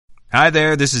Hi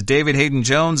there, this is David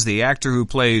Hayden-Jones, the actor who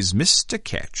plays Mr.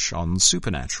 Ketch on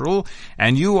Supernatural,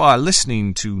 and you are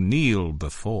listening to Kneel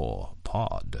Before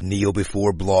Pod. Kneel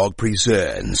Before Blog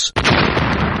presents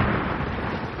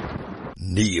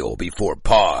Kneel Before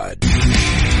Pod.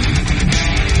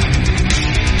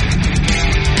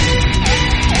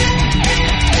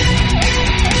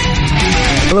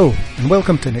 Hello, and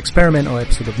welcome to an experimental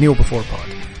episode of Kneel Before Pod.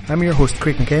 I'm your host,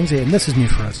 Craig McKenzie, and this is new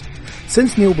for us.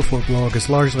 Since Kneel Before Blog is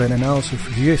largely an analysis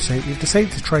review site, we've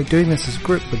decided to try doing this as a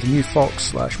group with the new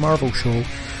Fox/Marvel show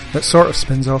that sort of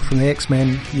spins off from the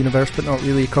X-Men universe but not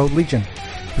really, called Legion.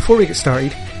 Before we get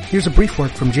started, here's a brief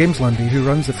word from James Lundy, who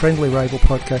runs the friendly rival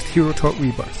podcast Hero Talk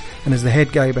Rebirth and is the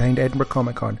head guy behind Edinburgh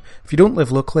Comic Con. If you don't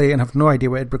live locally and have no idea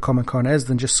what Edinburgh Comic Con is,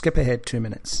 then just skip ahead 2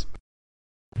 minutes.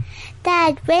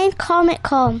 Dad, when Comic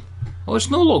Con? Oh,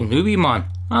 it's no long now, wee man.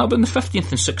 About the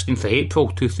 15th and 16th of April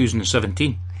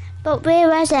 2017. But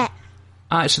where is it?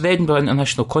 It's the Edinburgh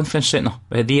International Conference Centre,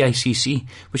 the ICC,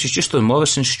 which is just on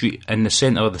Morrison Street in the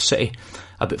centre of the city,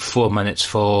 about 4 minutes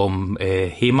from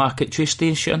Haymarket Train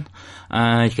Station.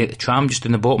 You get the tram just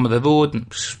in the bottom of the road,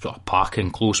 and sort of parking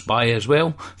close by as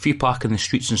well. Free parking in the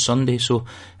streets on Sunday, so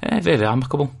very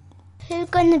amicable.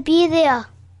 Who's going to be there?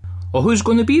 Oh, who's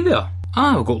going to be there?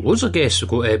 We've got loads of guests.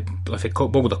 We've got, if you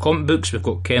talk about the comic books, we've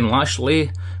got Ken Lashley,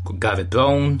 got Gary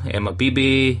Brown, Emma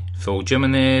Beebe, Phil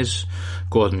Jimenez,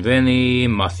 Gordon Rennie,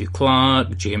 Matthew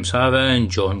Clark, James Harron,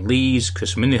 John Lees,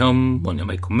 Chris Mooneyham, Monty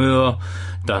Michael Moore,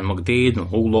 Dan McDade, and a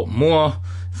whole lot more.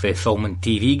 For film and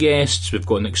TV guests, we've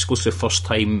got an exclusive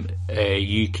first-time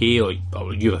UK or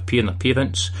European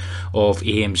appearance of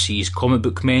AMC's Comic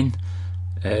Book Men.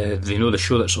 They know the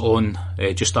show that's on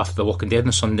just after The Walking Dead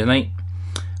on Sunday night.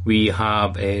 We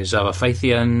have Zara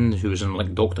Fythian, who's in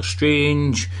like Doctor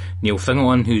Strange, Neil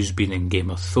Finnelan, who's been in Game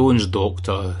of Thrones,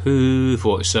 Doctor Who,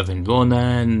 47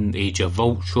 Ronin, Age of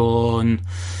Ultron,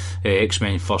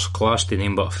 X-Men First Class, to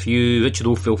name but a few, Richard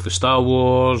O'Fell for Star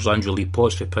Wars, Andrew Lee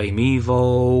Potts for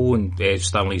Primeval, and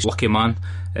Stanley's Lucky Man,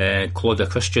 Claudia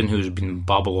Christian, who's been in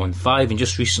Babylon 5, and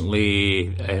just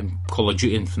recently Call of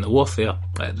Duty Infinite Warfare.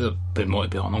 They've been more to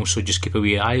be on, also just keep a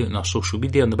wee eye out on our social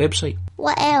media on the website.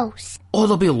 What else? Oh,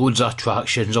 there'll be loads of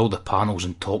attractions, all the panels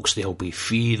and talks, they'll be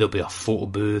free, there'll be a photo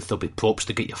booth, there'll be props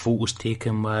to get your photos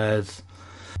taken with.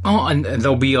 Oh, and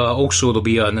there'll be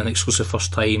an exclusive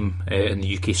first time in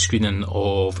the UK screening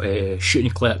of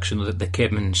Shooting Clerks, the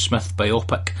Kevin Smith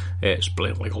biopic. It's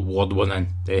like award-winning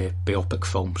biopic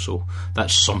film, so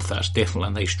that's something that's definitely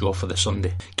a nice draw for the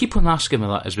Sunday. Keep on asking me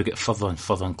that as we get further and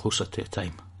further and closer to the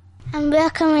time. And where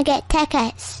can we get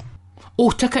tickets? Oh,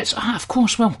 tickets! Of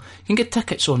course, well, you can get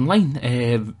tickets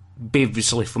online,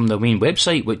 basically from the main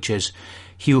website, which is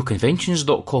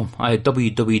heroconventions.com,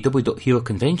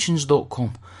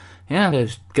 www.heroconventions.com. Yeah,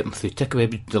 get them through ticket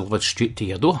web delivered straight to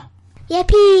your door.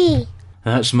 Yippee!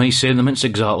 That's my sentiments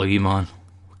exactly, you man.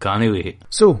 Can't wait.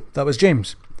 So, that was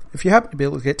James. If you happen to be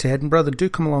able to get to Edinburgh, then do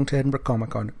come along to Edinburgh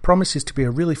Comic Con. It promises to be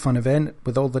a really fun event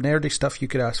with all the nerdy stuff you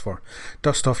could ask for.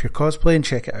 Dust off your cosplay and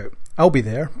check it out. I'll be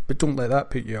there, but don't let that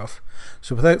put you off.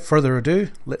 So without further ado,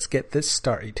 let's get this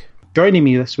started. Joining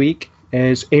me this week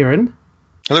is Aaron.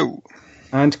 Hello.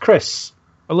 And Chris.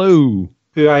 Hello.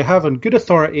 Who I have on good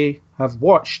authority have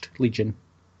watched Legion,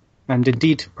 and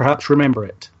indeed perhaps remember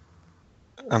it.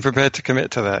 I'm prepared to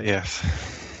commit to that, yes.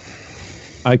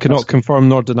 I cannot confirm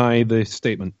nor deny the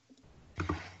statement.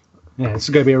 Yeah, it's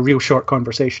going to be a real short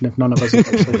conversation if none of us have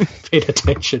actually paid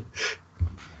attention.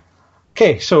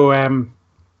 Okay, so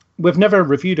we've never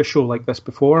reviewed a show like this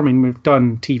before. I mean, we've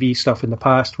done TV stuff in the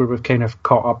past where we've kind of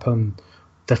caught up on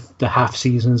the half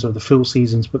seasons or the full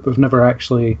seasons, but we've never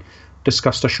actually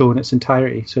discussed a show in its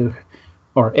entirety,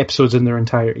 or episodes in their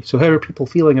entirety. So how are people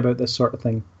feeling about this sort of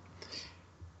thing?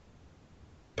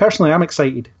 Personally, I'm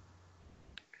excited.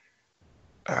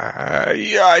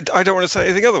 I don't want to say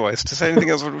anything otherwise. To say anything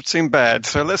else would seem bad,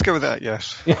 so let's go with that,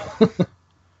 yes. Yeah.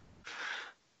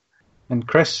 And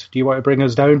Chris, do you want to bring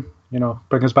us down?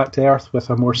 Bring us back to earth with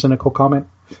a more cynical comment?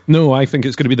 No, I think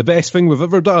it's going to be the best thing we've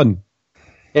ever done.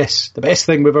 Yes, the best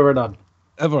thing we've ever done.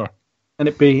 Ever. And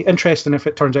it'd be interesting if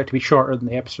it turns out to be shorter than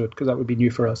the episode, because that would be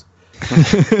new for us.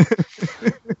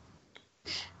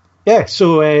 Yeah,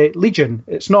 so Legion,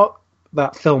 it's not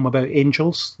that film about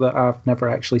angels that I've never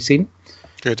actually seen.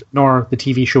 Good. Nor the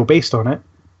TV show based on it.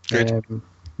 Good.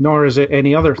 Nor is it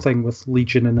any other thing with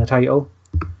Legion in the title,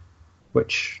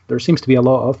 which there seems to be a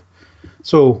lot of.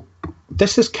 So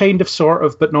this is kind of, sort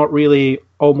of, but not really,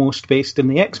 almost based in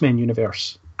the X-Men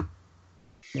universe.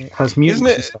 It has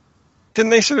mutants and stuff.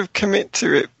 Didn't they sort of commit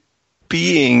to it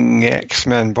being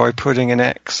X-Men by putting an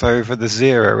X over the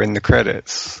 0 in the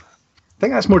credits?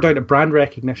 think that's more down to brand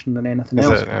recognition than anything Is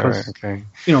else. it? Because, Okay.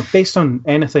 based on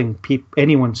anything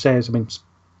anyone says, I mean,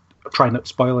 try not to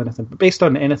spoil anything, but based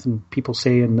on anything people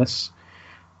say in this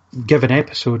given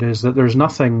episode is that there's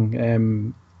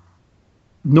nothing,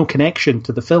 no connection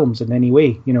to the films in any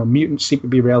way. Mutants seem to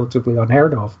be relatively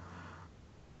unheard of.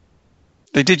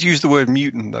 They did use the word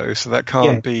mutant, though, so that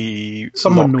can't be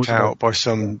Someone locked knows about out by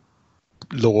some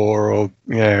law or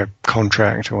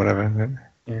contract or whatever.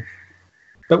 Yeah.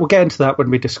 But we'll get into that when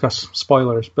we discuss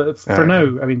spoilers. But for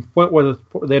now, I mean, what were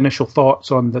the initial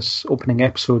thoughts on this opening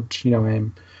episode?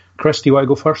 Chris, do you want to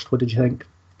go first? What did you think?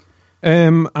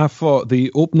 I thought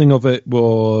the opening of it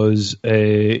was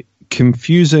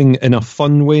confusing in a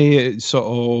fun way. It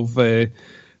sort of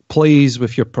plays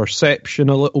with your perception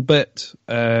a little bit.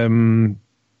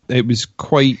 It was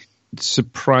quite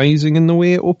surprising in the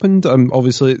way it opened.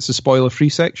 Obviously, it's a spoiler-free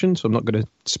section, so I'm not going to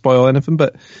spoil anything,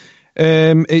 but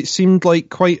it seemed like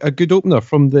quite a good opener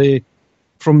from the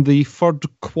third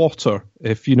quarter,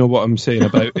 if you know what I'm saying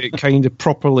about it. Kind of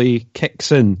properly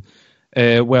kicks in,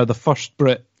 where the first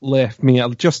Brit left me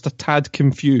just a tad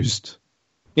confused.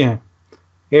 Yeah.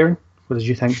 Aaron, what did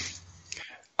you think?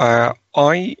 I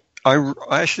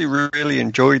actually really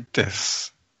enjoyed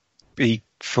this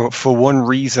for one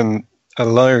reason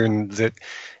alone, that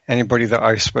anybody that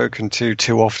I've spoken to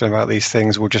too often about these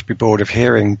things will just be bored of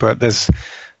hearing. But there's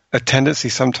a tendency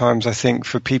sometimes, I think,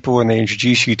 for people when they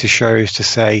introduce you to shows to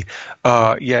say,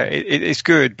 it's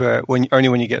good, but only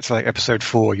when you get to like episode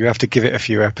 4, you have to give it a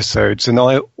few episodes. And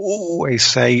I always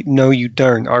say, no, you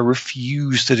don't. I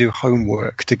refuse to do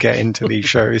homework to get into these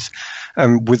shows.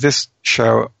 With this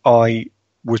show, I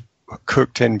was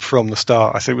cooked in from the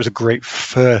start. I thought it was a great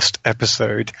first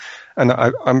episode, and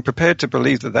I'm prepared to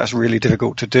believe that that's really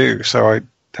difficult to do. So I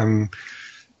think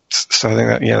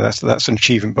that that's an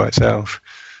achievement by itself.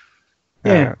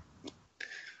 Yeah.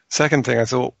 Second thing I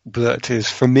thought that is,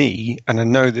 for me, and I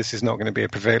know this is not going to be a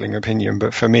prevailing opinion,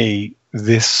 but for me,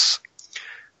 this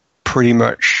pretty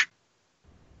much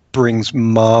brings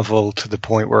Marvel to the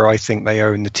point where I think they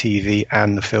own the TV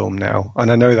and the film now.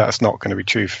 And I know that's not going to be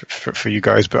true for you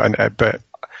guys, but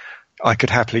I could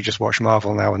happily just watch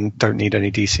Marvel now and don't need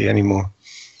any DC anymore.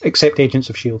 Except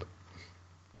Agents of S.H.I.E.L.D.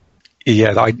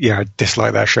 Yeah, I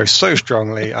dislike that show so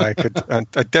strongly. I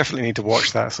definitely need to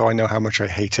watch that, so I know how much I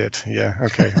hate it. Yeah,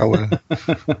 okay, I will.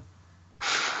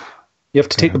 You have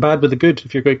to take the bad with the good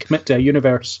if you're going to commit to a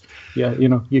universe. Yeah,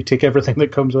 you take everything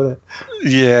that comes with it.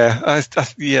 Yeah,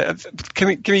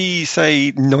 Can we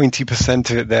say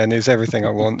 90% of it then is everything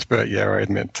I want? But yeah, I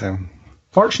admit.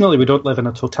 Fortunately, we don't live in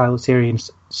a totalitarian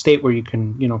state where you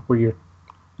can, where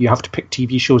you have to pick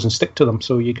TV shows and stick to them,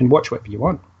 so you can watch whatever you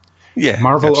want. Yeah,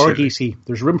 Marvel absolutely. or DC.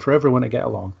 There's room for everyone to get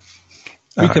along.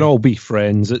 We can all be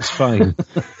friends. It's fine.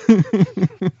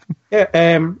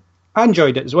 Yeah, I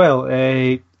enjoyed it as well.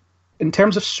 In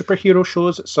terms of superhero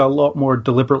shows, it's a lot more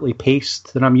deliberately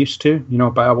paced than I'm used to.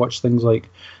 But I watch things like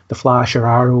The Flash or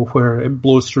Arrow, where it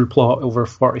blows through plot over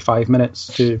 45 minutes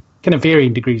to kind of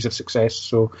varying degrees of success.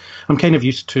 So I'm kind of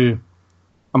used to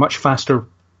a much faster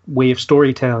way of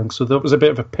storytelling. So that was a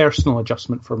bit of a personal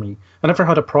adjustment for me. I never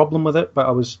had a problem with it, but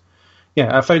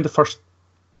I found the first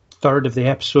third of the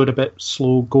episode a bit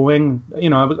slow going.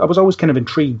 I was always kind of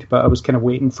intrigued, but I was kind of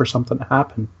waiting for something to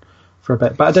happen for a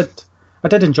bit. But I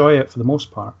did enjoy it for the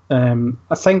most part.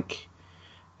 I think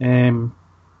the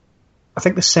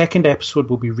second episode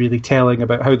will be really telling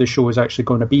about how the show is actually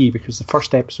going to be, because the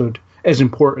first episode is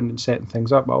important in setting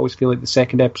things up. I always feel like the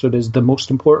second episode is the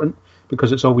most important,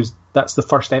 because that's the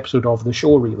first episode of the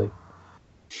show, really.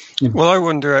 Well, I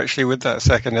wonder actually with that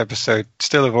second episode,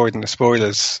 still avoiding the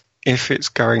spoilers, if it's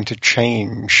going to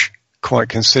change quite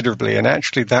considerably. And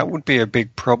actually that would be a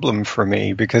big problem for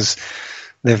me, because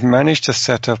they've managed to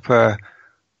set up a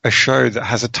show that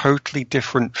has a totally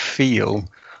different feel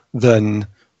than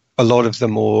a lot of the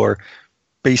more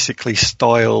basically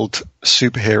styled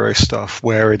superhero stuff,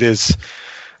 where it is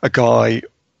a guy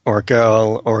or a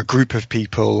girl or a group of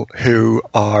people who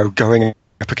are going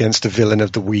up against a villain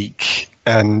of the week.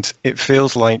 And it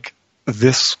feels like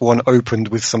this one opened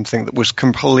with something that was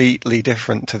completely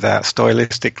different to that,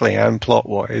 stylistically and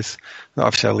plot-wise.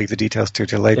 Obviously, I'll leave the details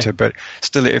till later, but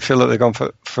still, it feels like they've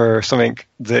gone for something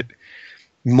that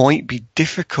might be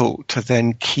difficult to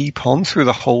then keep on through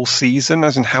the whole season.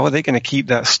 As in, how are they going to keep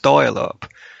that style up?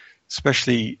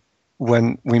 Especially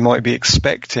when we might be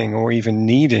expecting or even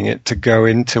needing it to go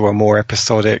into a more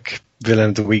episodic villain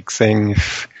of the week thing,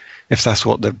 if that's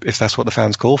what the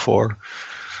fans call for.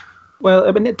 Well,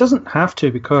 I mean, it doesn't have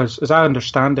to, because as I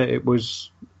understand it, it was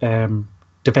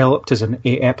developed as an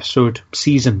 8-episode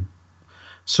season.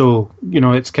 So,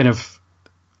 it's kind of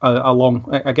a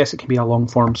long, I guess it can be a long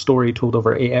form story told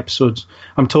over 8 episodes.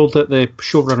 I'm told that the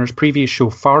showrunner's previous show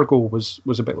Fargo was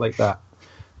a bit like that.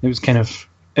 It was kind of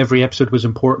every episode was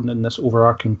important in this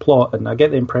overarching plot, and I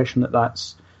get the impression that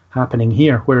that's happening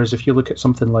here. Whereas if you look at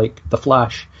something like The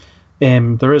Flash,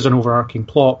 there is an overarching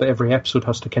plot, but every episode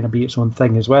has to kind of be its own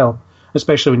thing as well.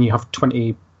 Especially when you have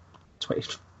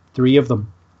 23 of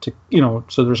them.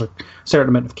 So there's a certain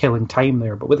amount of killing time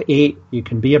there. But with 8, you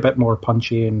can be a bit more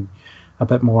punchy and a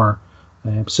bit more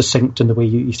succinct in the way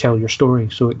you tell your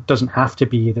story. So it doesn't have to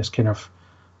be this kind of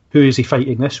who is he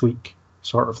fighting this week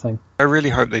sort of thing. I really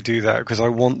hope they do that, because I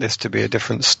want this to be a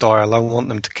different style. I want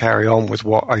them to carry on with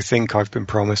what I think I've been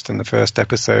promised in the first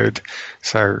episode.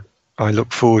 So I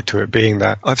look forward to it being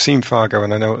that. I've seen Fargo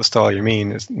and I know what the style you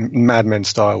mean. It's Mad Men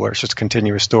style, where it's just a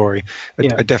continuous story.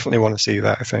 I definitely want to see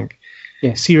that, I think.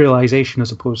 Yeah, serialization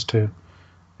as opposed to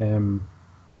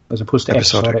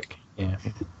episodic. Yeah.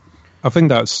 I think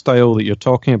that style that you're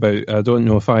talking about, I don't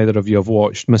know if either of you have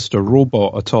watched Mr.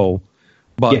 Robot at all,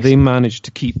 but yes. They managed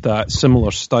to keep that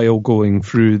similar style going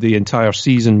through the entire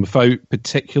season without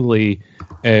particularly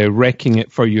wrecking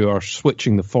it for you or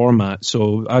switching the format.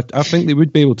 So I think they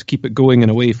would be able to keep it going in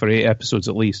a way for 8 episodes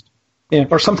at least. Yeah,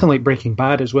 or something like Breaking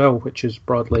Bad as well, which is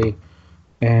broadly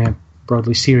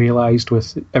serialized,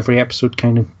 with every episode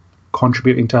kind of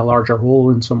contributing to a larger whole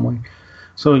in some way.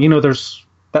 So, there's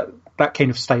that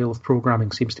kind of style of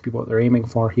programming seems to be what they're aiming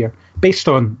for here. Based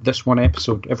on this one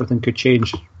episode, everything could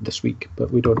change this week,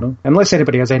 but we don't know. Unless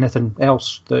anybody has anything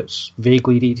else that's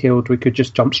vaguely detailed, we could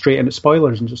just jump straight into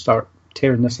spoilers and just start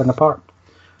tearing this thing apart.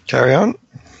 Carry on.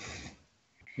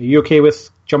 Are you okay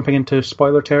with jumping into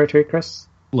spoiler territory, Chris?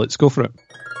 Let's go for it.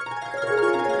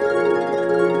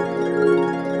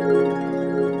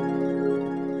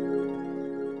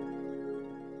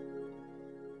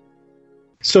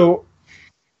 So,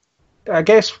 I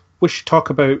guess we should talk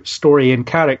about story and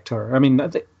character. I mean,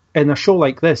 in a show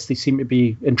like this, they seem to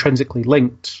be intrinsically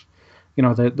linked.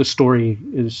 The story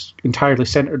is entirely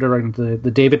centered around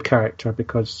the David character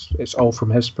because it's all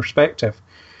from his perspective.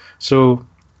 So,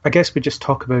 I guess we just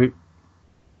talk about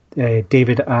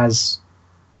David as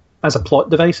a plot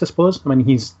device, I suppose. I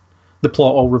mean, the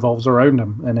plot all revolves around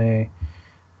him. And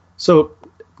so,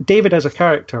 David as a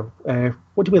character,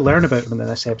 what do we learn about him in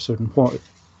this episode, and what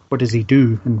does he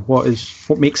do, and what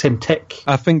makes him tick?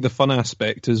 I think the fun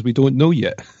aspect is we don't know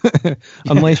yet,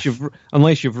 unless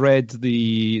you've read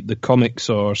the comics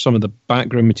or some of the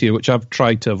background material, which I've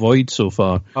tried to avoid so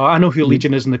far. Oh, I know who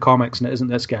Legion is in the comics, and it isn't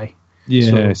this guy.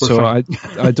 Yeah, so I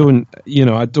don't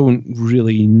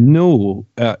really know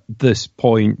at this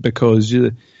point, because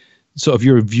sort of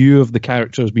your view of the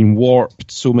character has been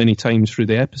warped so many times through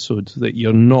the episode that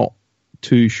you're not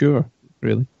too sure,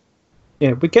 really.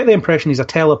 Yeah, we get the impression he's a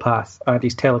telepath and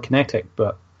he's telekinetic,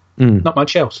 but not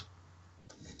much else.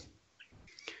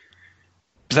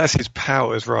 But that's his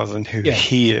powers rather than who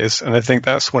he is, and I think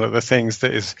that's one of the things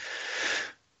that is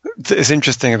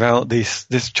interesting about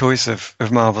this choice of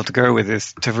Marvel to go with,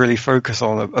 is to really focus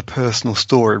on a personal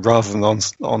story rather than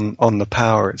on the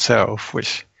power itself,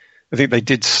 which I think they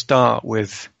did start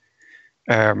with.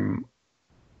 What's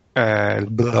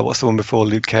the one before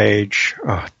Luke Cage?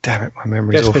 Oh, damn it, my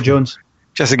memory's awful.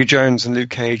 Jessica Jones and Luke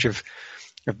Cage have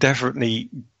definitely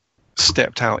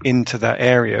stepped out into that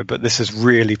area, but this has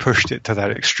really pushed it to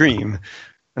that extreme,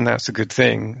 and that's a good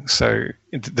thing. So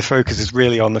the focus is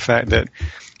really on the fact that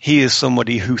he is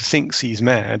somebody who thinks he's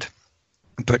mad,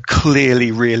 but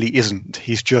clearly really isn't.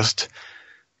 He's just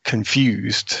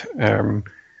confused. And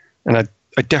I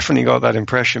definitely got that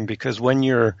impression, because when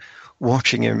you're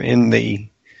watching him in the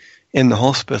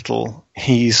hospital,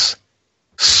 he's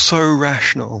so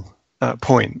rational at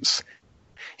points.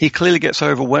 He clearly gets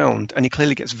overwhelmed and he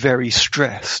clearly gets very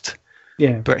stressed.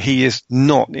 Yeah. But he is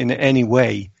not in any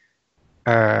way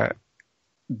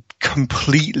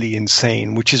completely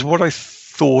insane, which is what I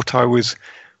thought I was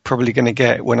probably going to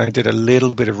get when I did a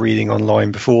little bit of reading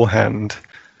online beforehand.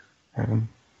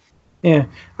 Yeah,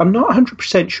 I'm not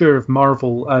 100% sure if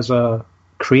Marvel as a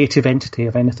creative entity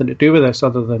have anything to do with this,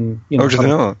 other than do they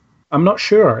not? I'm not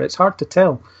sure. It's hard to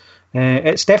tell.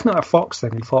 It's definitely a Fox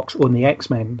thing, and Fox own the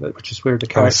X-Men, which is where the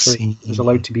character is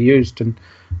allowed to be used. And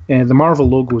the Marvel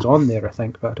logo's on there, I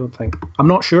think, but I'm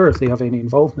not sure if they have any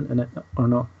involvement in it or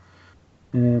not,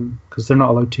 because they're not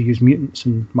allowed to use mutants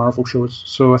in Marvel shows.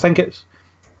 So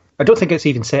I don't think it's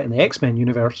even set in the X-Men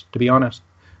universe, to be honest.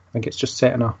 I think it's just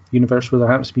set in a universe where there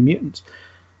happens to be mutants.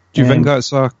 Do you think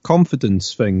that's a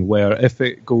confidence thing, where if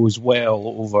it goes well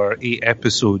over 8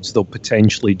 episodes, they'll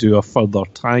potentially do a further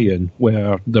tie-in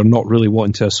where they're not really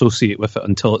wanting to associate with it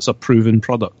until it's a proven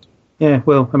product? Yeah,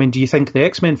 well, I mean, do you think the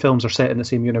X-Men films are set in the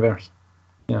same universe?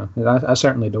 I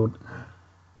certainly don't.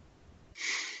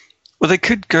 Well, they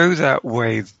could go that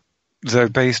way, though,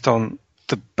 based on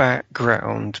the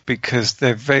background, because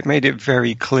they've made it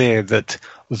very clear that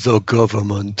the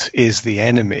government is the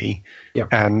enemy,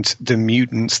 and the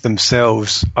mutants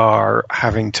themselves are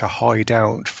having to hide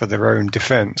out for their own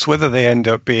defense. Whether they end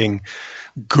up being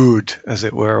good, as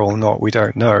it were, or not, we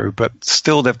don't know. But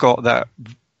still, they've got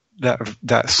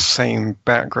that same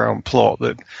background plot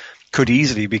that could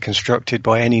easily be constructed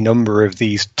by any number of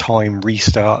these time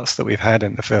restarts that we've had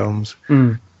in the films.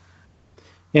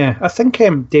 Yeah, I think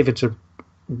David's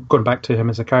going back to him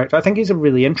as a character. I think he's a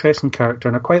really interesting character,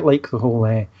 and I quite like the whole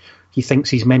he thinks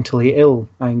he's mentally ill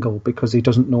angle, because he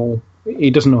doesn't know how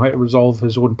to resolve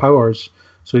his own powers.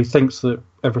 So he thinks that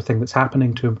everything that's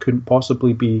happening to him couldn't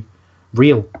possibly be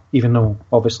real, even though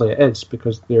obviously it is,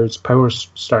 because there's powers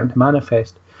starting to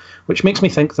manifest. Which makes me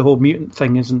think the whole mutant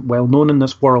thing isn't well known in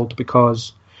this world,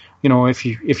 because, if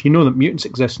you know that mutants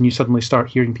exist and you suddenly start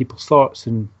hearing people's thoughts,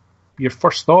 then your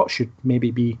first thought should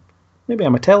maybe be, maybe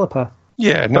I'm a telepath.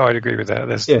 Yeah, no, I'd agree with that.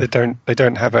 They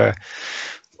don't have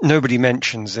nobody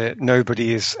mentions it.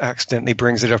 Nobody accidentally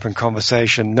brings it up in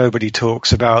conversation. Nobody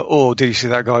talks about, oh, did you see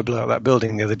that guy blow up that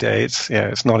building the other day?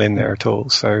 It's not in there at all.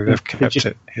 So they've kept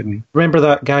it hidden. Remember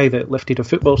that guy that lifted a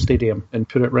football stadium and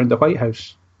put it around the White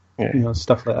House? Yeah.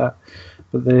 Stuff like that.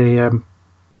 But they, I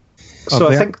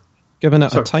think, given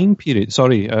it a time period.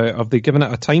 Sorry, have they given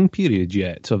it a time period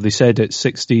yet? Have they said it's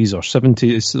 60s or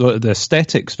 70s? The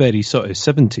aesthetic's very sort of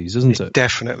 70s, isn't it?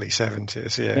 Definitely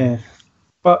 70s. Yeah.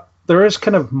 But there is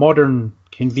kind of modern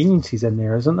conveniences in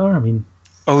there, isn't there? I mean,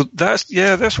 that's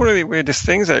one of the weirdest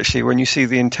things, actually, when you see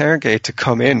the interrogator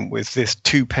come in with this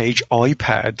 2-page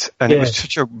iPad, and it was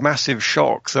such a massive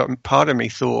shock that part of me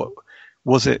thought,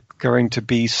 was it going to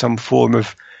be some form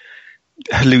of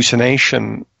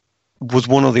hallucination? Was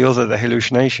one or the other the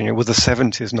hallucination? Was the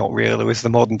 70s not real, or was the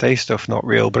modern day stuff not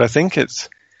real? But I think it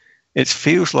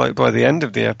feels like by the end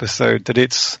of the episode that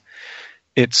it's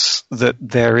that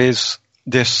there is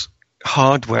this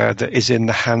hardware that is in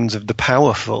the hands of the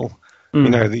powerful.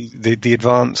 The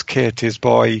advanced kit is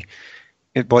by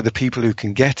the people who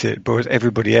can get it, but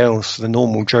everybody else, the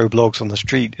normal Joe Bloggs on the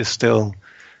street, is still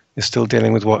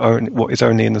dealing with what is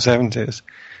only in the 70s.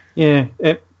 Yeah,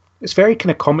 it's very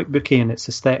kind of comic booky in its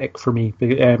aesthetic for me.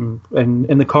 And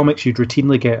in the comics, you'd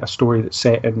routinely get a story that's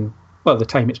set in, the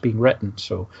time it's being written.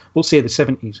 So we'll say the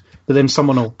 70s. But then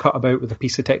someone will cut about with a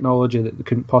piece of technology that they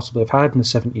couldn't possibly have had in the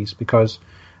 70s, because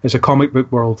there's a comic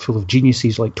book world full of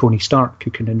geniuses like Tony Stark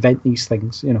who can invent these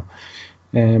things,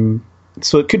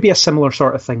 So it could be a similar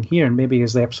sort of thing here. And maybe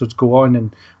as the episodes go on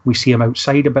and we see him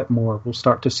outside a bit more, we'll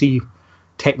start to see,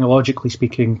 technologically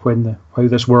speaking, how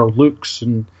this world looks,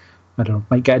 and I don't know,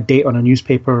 might get a date on a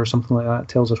newspaper or something like that,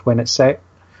 tells us when it's set.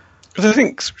 But I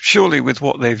think surely with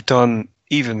what they've done,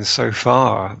 even so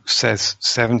far, says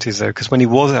 70s though, because when he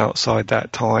was outside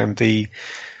that time, the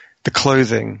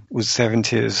clothing was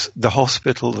 70s. The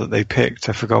hospital that they picked,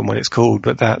 I've forgotten what it's called,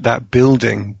 but that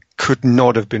building could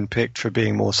not have been picked for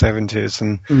being more 70s.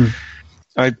 And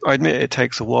I admit it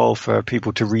takes a while for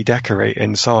people to redecorate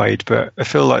inside, but I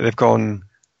feel like they've gone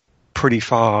pretty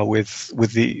far with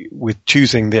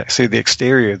choosing the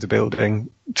exterior of the building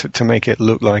to make it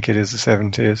look like it is the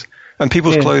 70s. And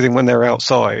people's clothing when they're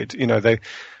outside,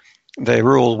 they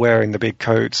were all wearing the big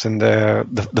coats and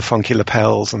the funky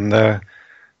lapels and the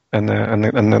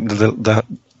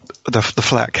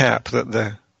flat cap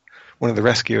that one of the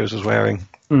rescuers was wearing.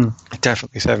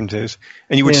 Definitely 70s.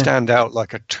 And you would stand out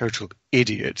like a total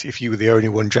idiot if you were the only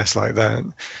one dressed like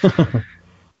that.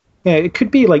 Yeah, it could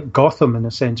be like Gotham in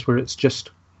a sense, where it's just,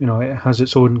 it has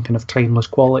its own kind of timeless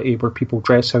quality where people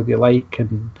dress how they like,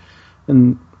 and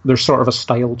there's sort of a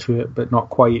style to it, but not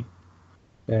quite.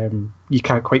 You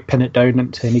can't quite pin it down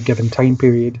into any given time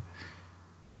period.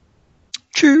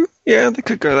 True. Yeah, they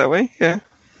could go that way. Yeah.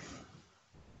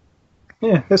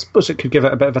 Yeah, I suppose it could give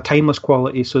it a bit of a timeless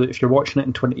quality, so that if you're watching it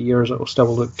in 20 years, it'll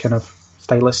still look kind of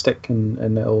stylistic,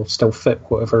 and it'll still fit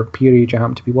whatever period you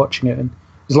happen to be watching it in.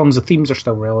 As long as the themes are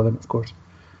still relevant, of course.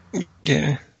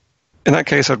 Yeah. In that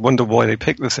case, I'd wonder why they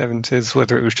picked the 70s,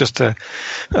 whether it was just a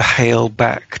hail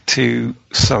back to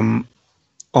some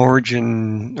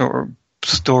origin or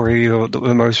story, or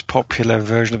the most popular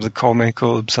version of the comic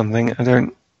or something. I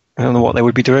don't know what they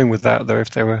would be doing with that, though,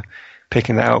 if they were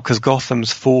picking that out, because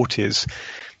Gotham's 40s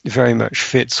very much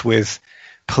fits with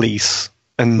police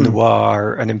and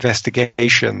noir and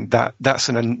investigation. That's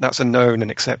a known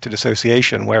and accepted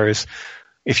association, whereas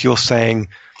if you're saying,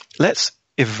 let's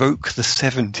evoke the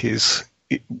 70s,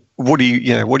 what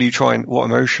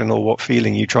emotion or what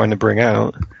feeling are you trying to bring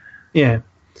out? Yeah.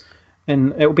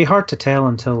 And it will be hard to tell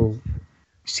until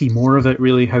see more of it,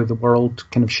 really, how the world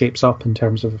kind of shapes up in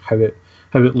terms of how it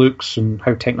looks and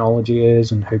how technology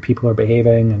is and how people are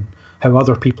behaving and how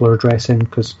other people are dressing,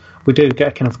 because we do get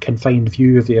a kind of confined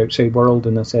view of the outside world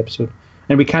in this episode,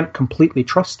 and we can't completely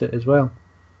trust it as well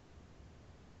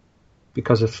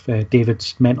because of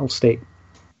David's mental state.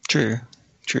 True.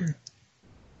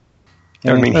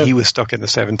 I mean, he was stuck in the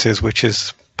 70s, which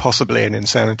is possibly an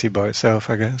insanity by itself,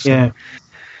 I guess. Yeah.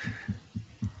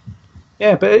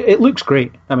 Yeah, but it looks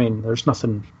great. I mean, there's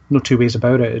no two ways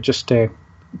about it. It just, it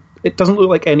doesn't look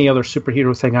like any other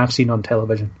superhero thing I've seen on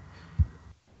television.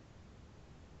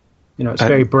 You know, it's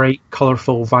very bright,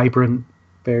 colourful, vibrant,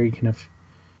 very kind of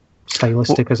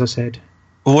stylistic, as I said.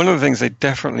 Well, one of the things they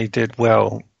definitely did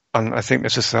well, and I think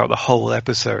this is throughout the whole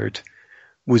episode,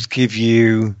 was give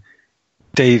you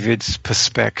David's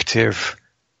perspective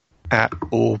at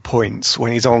all points.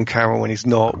 When he's on camera, when he's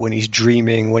not, when he's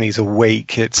dreaming, when he's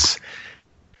awake, it's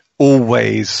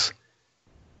always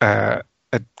a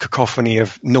cacophony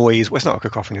of noise. Well, it's not a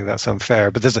cacophony, that's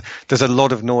unfair, but there's a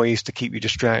lot of noise to keep you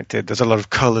distracted. There's a lot of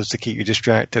colours to keep you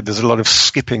distracted. There's a lot of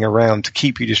skipping around to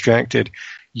keep you distracted.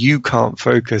 You can't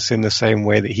focus in the same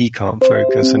way that he can't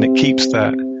focus, and it keeps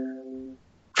that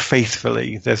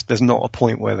faithfully. There's not a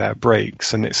point where that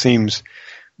breaks, and it seems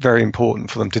very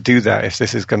important for them to do that if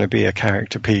this is going to be a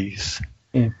character piece.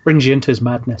 Yeah, brings you into his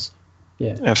madness.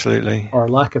 Yeah, absolutely. Or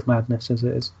lack of madness, as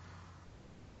it is.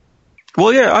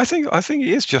 Well, yeah, I think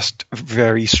he is just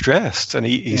very stressed, and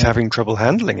he's having trouble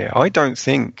handling it. I don't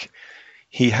think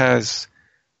he has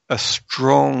a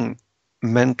strong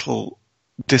mental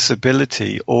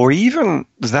disability or even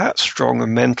that strong a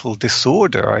mental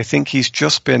disorder. I think he's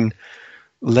just been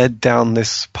led down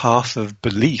this path of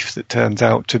belief that turns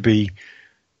out to be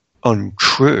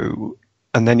untrue,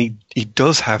 and then he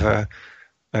does have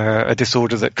a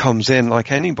disorder that comes in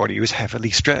like anybody who's heavily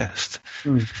stressed.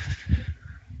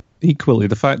 Equally,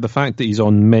 the fact that he's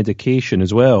on medication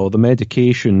as well, the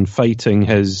medication fighting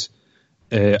his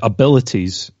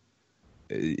abilities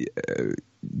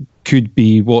could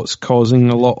be what's causing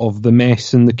a lot of the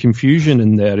mess and the confusion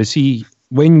in there.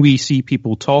 When we see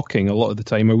people talking a lot of the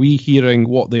time, are we hearing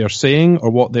what they are saying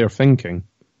or what they're thinking?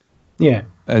 Yeah.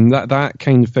 And that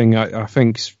kind of thing I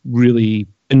think is really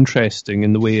interesting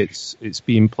in the way it's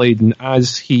being played. And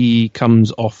as he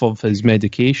comes off of his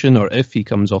medication, or if he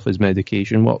comes off his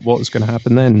medication, what's going to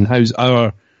happen then? And how's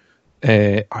our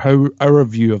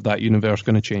view of that universe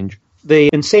going to change? The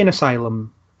insane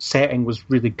asylum setting was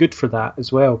really good for that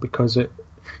as well, because it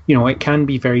can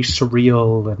be very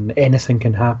surreal and anything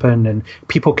can happen and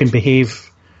people can behave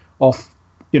off,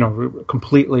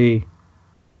 completely,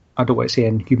 I don't want to say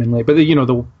inhumanly, but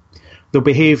they'll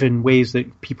behave in ways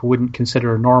that people wouldn't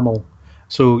consider normal.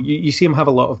 So you see him have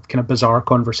a lot of kind of bizarre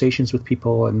conversations with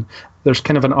people, and there's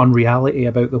kind of an unreality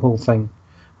about the whole thing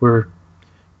where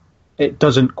it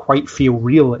doesn't quite feel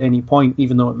real at any point,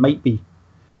 even though it might be.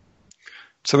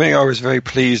 Something I was very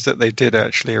pleased that they did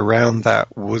actually around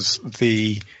that was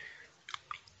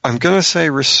I'm going to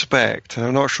say respect, and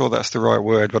I'm not sure that's the right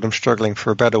word, but I'm struggling for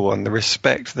a better one, the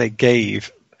respect they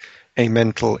gave a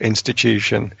mental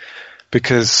institution.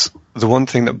 Because the one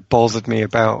thing that bothered me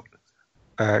about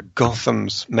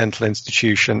Gotham's mental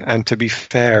institution, and to be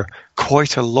fair,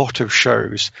 quite a lot of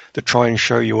shows that try and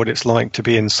show you what it's like to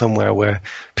be in somewhere where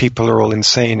people are all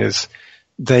insane, is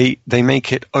they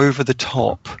make it over the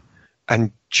top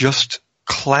and just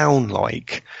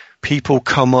clown-like. People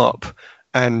come up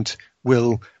and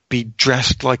will be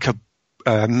dressed like a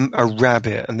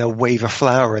rabbit, and they'll wave a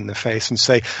flower in the face and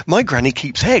say, "My granny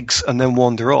keeps eggs," and then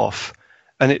wander off.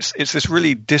 And it's this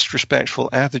really disrespectful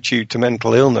attitude to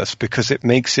mental illness, because it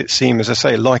makes it seem, as I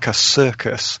say, like a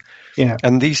circus. Yeah.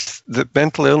 And the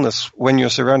mental illness, when you're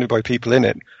surrounded by people in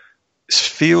it,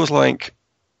 feels like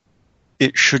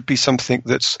it should be something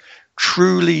that's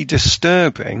truly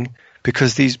disturbing,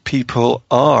 because these people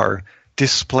are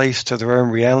displaced to their own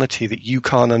reality that you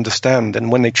can't understand.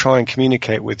 And when they try and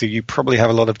communicate with you, you probably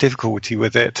have a lot of difficulty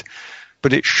with it.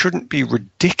 But it shouldn't be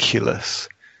ridiculous.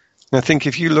 And I think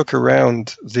if you look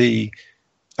around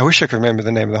I wish I could remember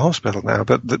the name of the hospital now,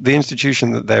 but the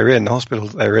institution that they're in, the hospital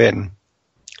that they're in,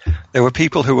 there were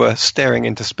people who were staring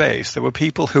into space. There were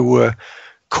people who were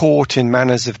caught in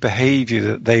manners of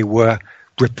behavior that they were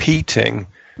repeating,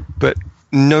 but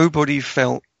nobody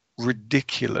felt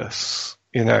ridiculous,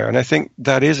 and I think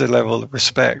that is a level of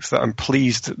respect that I'm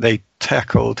pleased that they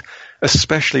tackled,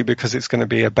 especially because it's going to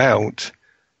be about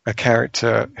a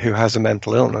character who has a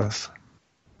mental illness.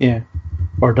 Yeah,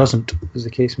 or doesn't, as the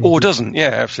case may be. Or doesn't,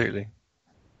 yeah, absolutely.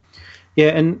 Yeah,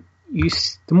 and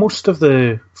most of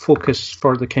the focus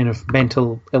for the kind of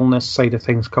mental illness side of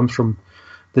things comes from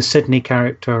the Sydney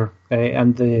character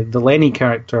and the Lenny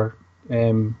character.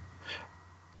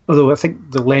 Although I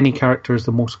think the Lenny character is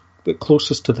the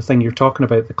closest to the thing you're talking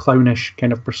about, the clownish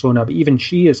kind of persona. But even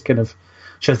she has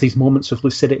these moments of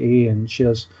lucidity, and she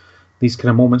has these kind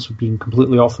of moments of being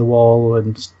completely off the wall,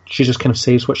 and she just kind of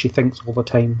says what she thinks all the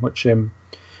time, which and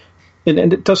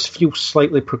it does feel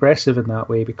slightly progressive in that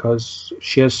way, because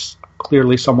she is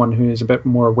clearly someone who is a bit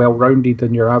more well-rounded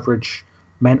than your average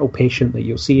mental patient that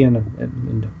you'll see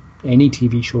in any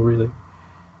TV show, really.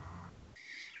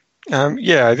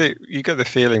 I think you get the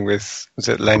feeling was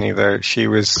it Lenny, though,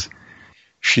 she's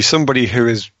somebody who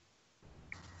is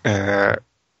not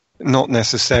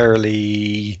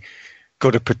necessarily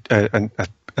got an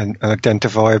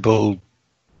identifiable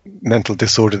mental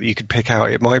disorder that you could pick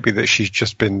out. It might be that she's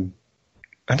just been,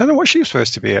 I don't know what she was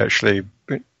supposed to be, actually,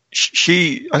 but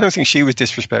I don't think she was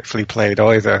disrespectfully played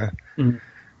either.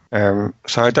 So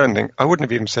I wouldn't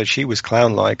have even said she was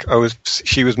clown-like.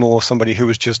 She was more somebody who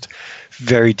was just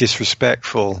very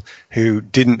disrespectful, who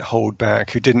didn't hold back,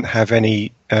 who didn't have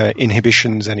any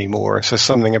inhibitions anymore. So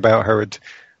something about her had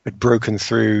broken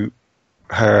through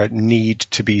her need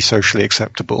to be socially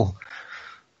acceptable.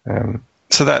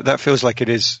 So that feels like it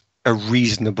is a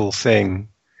reasonable thing,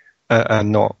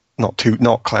 and not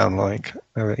clown-like.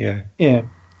 Yeah.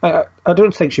 I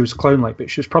don't think she was clown-like, but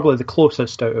she was probably the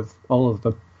closest out of all of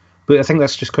them. But I think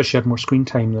that's just because she had more screen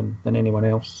time than anyone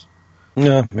else.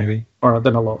 Yeah, maybe. Or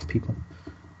than a lot of people.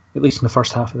 At least in the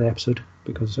first half of the episode,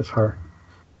 because of her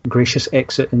gracious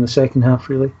exit in the second half,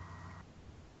 really.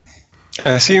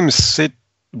 I assume Sid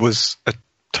was a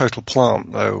total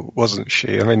plant, though, wasn't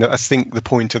she? I mean, I think the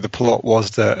point of the plot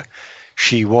was that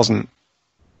she wasn't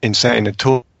insane at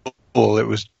all. It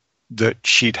was that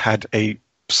she'd had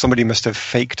somebody must have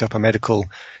faked up a medical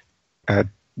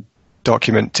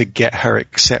document to get her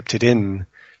accepted in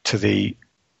to the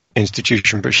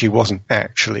institution, but she wasn't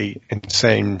actually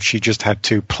insane. She just had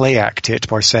to play act it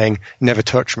by saying, "Never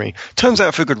touch me." Turns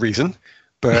out for good reason,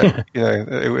 but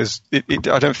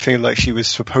I don't feel like she was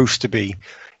supposed to be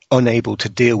unable to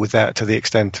deal with that to the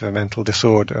extent of a mental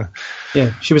disorder.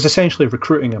 Yeah, she was essentially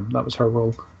recruiting him. That was her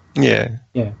role. Yeah.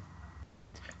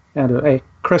 And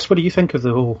Chris, what do you think of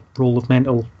the whole role of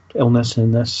mental illness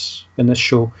in this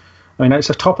show? I mean, it's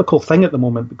a topical thing at the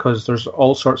moment because there's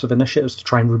all sorts of initiatives to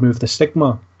try and remove the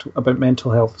stigma about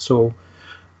mental health. So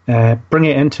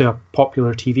bringing it into a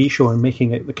popular TV show and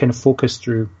making it the kind of focus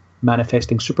through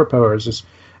manifesting superpowers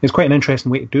is quite an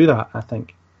interesting way to do that, I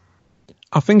think.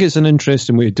 I think it's an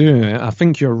interesting way of doing it. I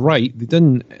think you're right.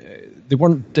 They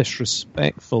weren't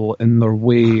disrespectful in their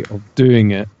way of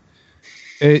doing it.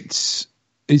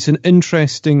 It's an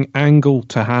interesting angle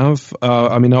to have.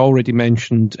 I mean, I already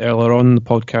mentioned earlier on in the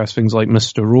podcast things like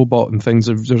Mr. Robot and things.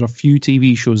 There's a few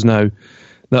TV shows now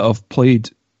that have played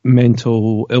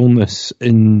mental illness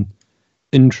in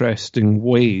interesting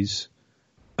ways.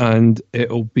 And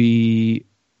it'll be,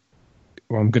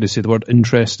 well, I'm going to say the word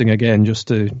interesting again just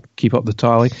to keep up the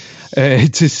tally,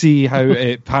 to see how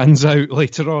it pans out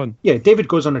later on. Yeah, David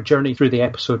goes on a journey through the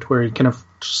episode where he kind of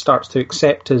starts to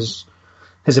accept his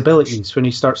abilities, when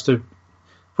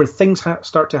things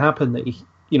start to happen that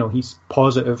he's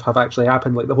positive have actually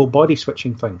happened, like the whole body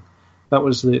switching thing. I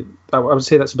would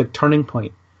say that's a big turning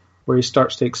point where he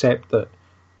starts to accept that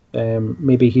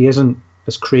maybe he isn't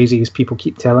as crazy as people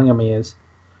keep telling him he is.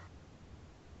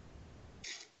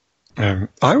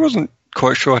 I wasn't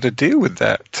quite sure how to deal with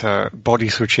that body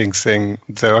switching thing,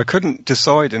 though. I couldn't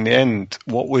decide in the end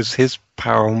what was his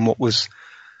power and what was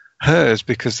hers,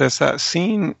 because there's that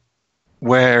scene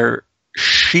where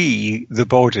she, the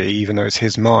body, even though it's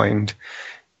his mind,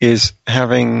 is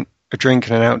having a drink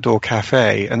in an outdoor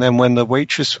cafe, and then when the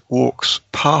waitress walks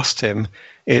past him,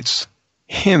 it's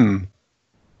him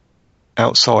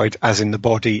outside, as in the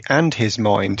body and his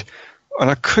mind. And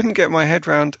I couldn't get my head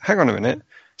round, hang on a minute,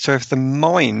 so if the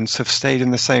minds have stayed in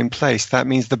the same place, that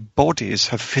means the bodies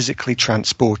have physically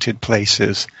transported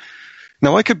places.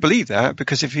 Now, I could believe that,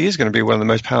 because if he is going to be one of the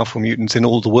most powerful mutants in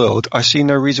all the world, I see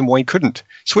no reason why he couldn't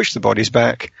switch the bodies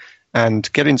back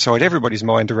and get inside everybody's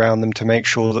mind around them to make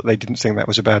sure that they didn't think that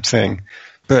was a bad thing.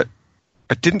 But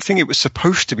I didn't think it was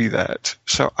supposed to be that,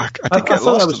 so I did get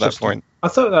lost at that point. I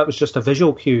thought that was just a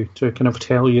visual cue to kind of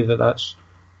tell you that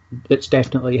it's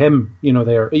definitely him,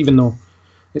 there, even though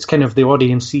it's kind of the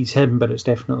audience sees him, but it's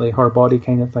definitely her body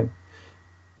kind of thing.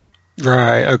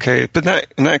 Right, okay. But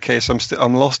in that case,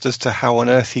 I'm lost as to how on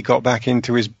earth he got back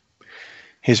into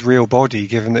his real body,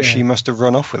 given that she must have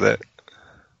run off with it.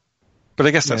 But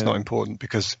I guess that's not important,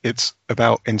 because it's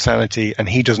about insanity, and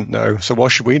he doesn't know, so why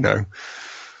should we know?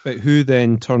 But who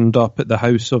then turned up at the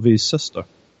house of his sister?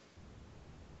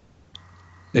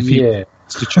 If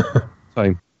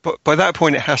time. But by that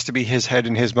point, it has to be his head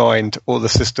and his mind, or the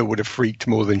sister would have freaked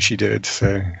more than she did.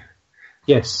 So,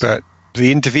 Yes. but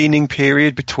the intervening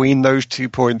period between those 2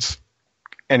 points,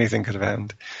 anything could have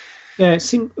happened. Yeah, it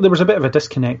seemed there was a bit of a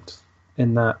disconnect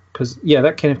in that, because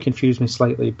that kind of confused me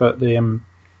slightly. But the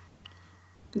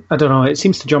I don't know, it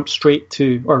seems to jump straight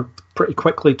to, or pretty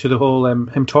quickly to the whole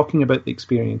him talking about the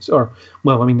experience, or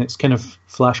it's kind of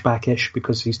flashback-ish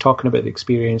because he's talking about the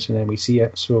experience and then we see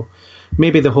it. So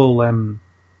maybe the whole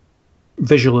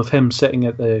visual of him sitting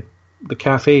at the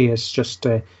cafe is just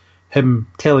him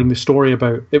telling the story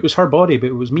about, it was her body, but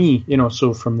it was me,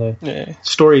 so from the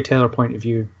storyteller point of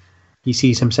view, he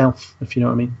sees himself, if you know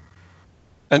what I mean.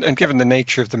 And given the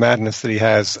nature of the madness that he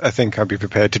has, I think I'd be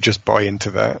prepared to just buy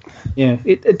into that. Yeah,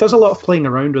 it does a lot of playing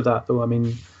around with that, though. I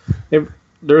mean,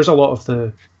 there is a lot of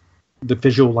the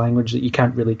visual language that you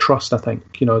can't really trust, I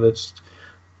think.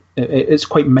 It's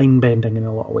quite mind-bending in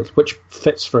a lot of ways, which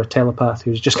fits for a telepath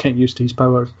who's just getting used to his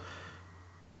powers.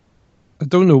 I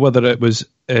don't know whether it was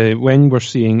when we're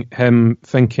seeing him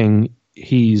thinking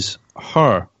he's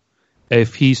her,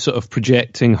 if he's sort of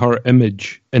projecting her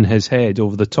image in his head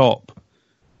over the top,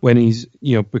 when he's,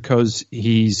 because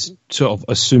he's sort of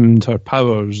assumed her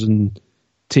powers and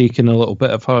taken a little bit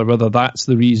of her, whether that's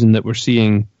the reason that we're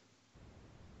seeing,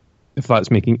 if that's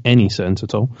making any sense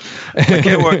at all. I think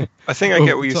I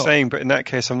get what you're saying, but in that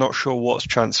case, I'm not sure what's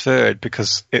transferred,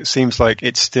 because it seems like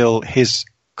it's still his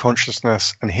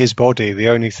consciousness and his body. The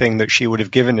only thing that she would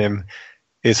have given him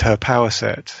is her power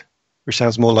set, which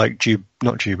sounds more like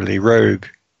not Jubilee, Rogue.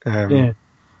 So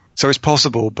it's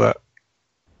possible, but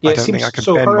I don't think I can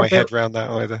bend my head around that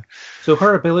either. So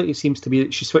her ability seems to be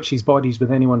that she switches bodies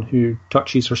with anyone who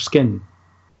touches her skin.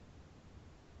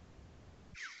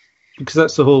 Because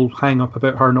that's the whole hang-up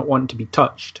about her not wanting to be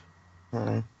touched.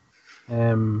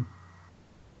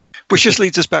 Which just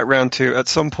leads us back round to, at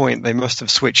some point, they must have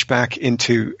switched back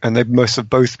into, and they must have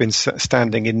both been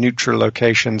standing in neutral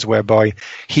locations whereby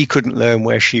he couldn't learn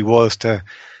where she was to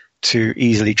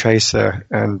easily trace her,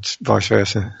 and vice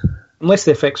versa. Unless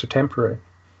the effects are temporary.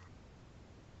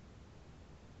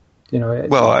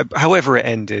 However it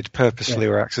ended, purposely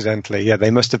or accidentally, they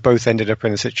must have both ended up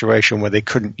in a situation where they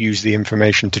couldn't use the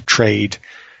information to trade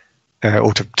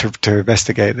or to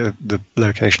investigate the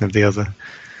location of the other.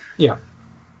 Yeah.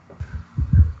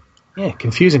 Yeah,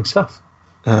 confusing stuff.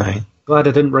 Aye. Glad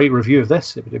I didn't write a review of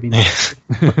this. It would have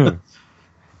been...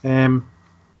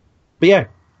 but yeah,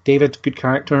 David, good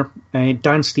character.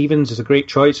 Dan Stevens is a great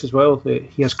choice as well.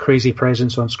 He has crazy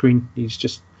presence on screen.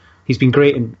 He's been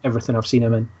great in everything I've seen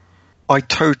him in. I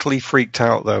totally freaked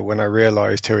out, though, when I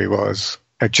realised who he was.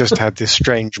 I just had this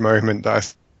strange moment that I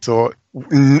thought,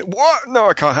 what? No,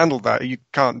 I can't handle that. You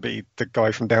can't be the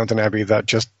guy from Downton Abbey that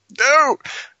just, no!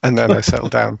 And then I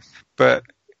settled down. But,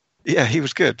 yeah, he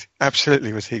was good.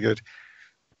 Absolutely was he good.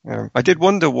 I did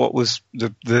wonder what was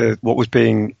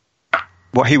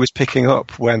what he was picking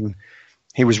up when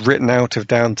he was written out of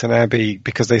Downton Abbey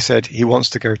because they said he wants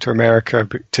to go to America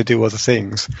to do other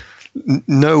things.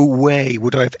 No way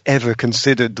would I have ever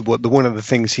considered one of the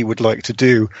things he would like to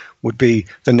do would be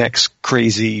the next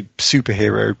crazy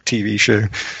superhero TV show.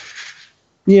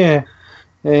 Yeah.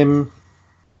 And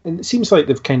it seems like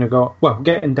they've kind of got...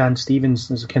 getting Dan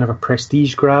Stevens is a kind of a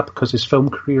prestige grab because his film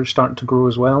career is starting to grow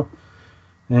as well.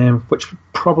 Which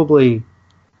probably...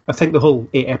 I think the whole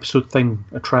 8-episode thing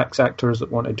attracts actors that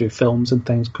want to do films and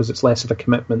things because it's less of a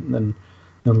commitment than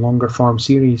longer form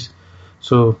series.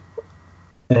 So...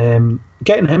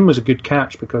 getting him was a good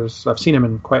catch because I've seen him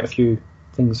in quite a few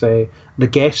things. The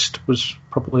Guest was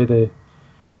probably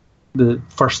the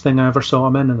first thing I ever saw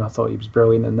him in, and I thought he was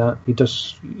brilliant in that.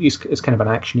 It's kind of an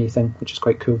action-y thing, which is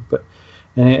quite cool. But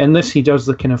in this, he does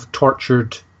the kind of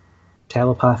tortured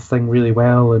telepath thing really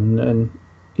well, and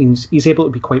he's able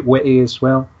to be quite witty as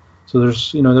well. So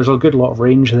there's a good lot of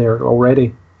range there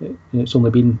already. It's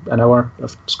only been an hour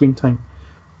of screen time.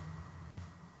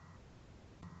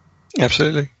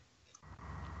 Absolutely.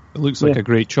 It looks like a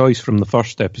great choice from the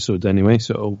first episode anyway,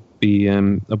 so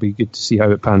it'll be good to see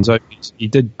how it pans out. He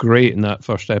did great in that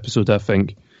first episode, I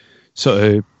think. Sort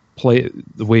of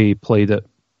the way he played it.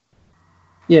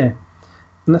 Yeah.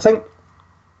 And I think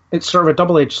it's sort of a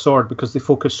double-edged sword because they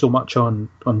focus so much on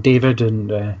David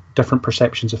and different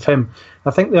perceptions of him.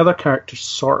 I think the other characters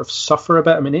sort of suffer a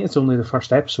bit. I mean, it's only the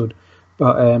first episode,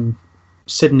 but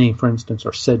Sydney, for instance,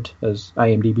 or Sid, as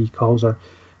IMDb calls her,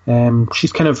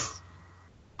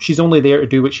 she's only there to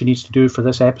do what she needs to do for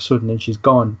this episode, and then she's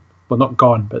gone. Well, not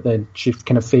gone, but then she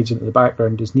kind of fades into the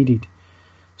background as needed.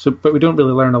 So, but we don't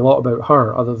really learn a lot about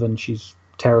her other than she's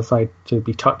terrified to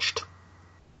be touched.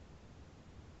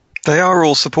 They are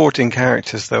all supporting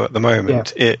characters, though, at the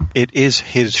moment. Yeah. It is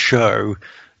his show,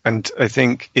 and I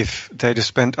think if they'd have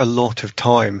spent a lot of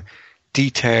time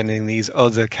detailing these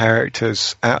other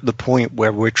characters at the point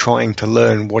where we're trying to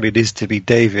learn what it is to be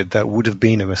David, that would have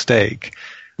been a mistake.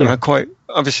 Yeah. And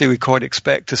we quite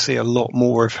expect to see a lot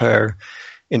more of her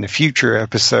in the future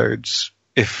episodes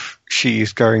if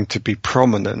she's going to be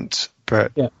prominent,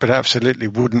 but absolutely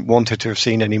wouldn't want her to have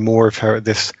seen any more of her at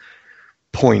this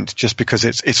point, just because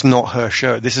it's not her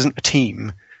show. This isn't a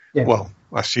team. Yeah. Well,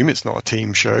 I assume it's not a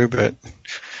team show, but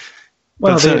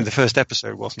certainly the first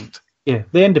episode wasn't. Yeah,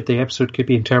 the end of the episode could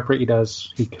be interpreted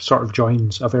as he sort of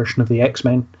joins a version of the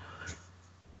X-Men.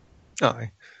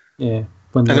 Aye. Yeah.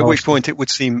 And at which point it would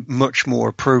seem much more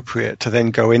appropriate to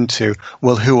then go into,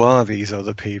 well, who are these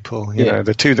other people? You know,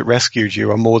 the two that rescued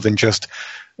you are more than just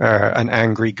an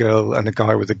angry girl and a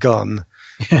guy with a gun.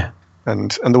 Yeah.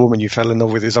 And the woman you fell in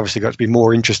love with is obviously got to be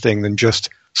more interesting than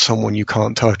just someone you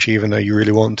can't touch, even though you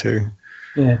really want to.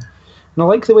 Yeah. And I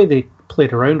like the way they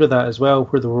played around with that as well,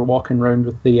 where they were walking around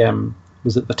with the,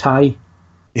 was it the tie?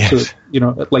 Yes.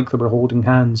 So, like they were holding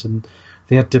hands, and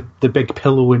they had the big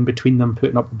pillow in between them,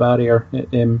 putting up the barrier.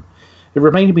 It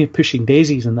reminded me of Pushing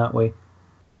Daisies in that way.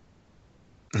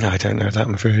 No, I don't know that,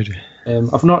 I'm afraid.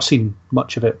 I've not seen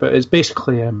much of it, but it's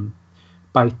basically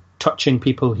by touching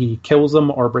people, he kills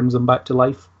them or brings them back to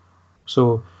life.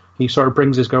 So he sort of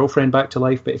brings his girlfriend back to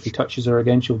life, but if he touches her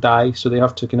again, she'll die. So they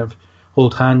have to kind of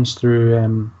hold hands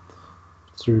through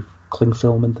cling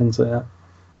film and things like that.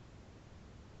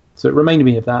 So it reminded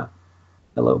me of that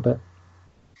a little bit.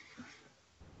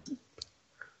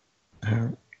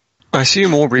 I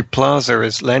assume Aubrey Plaza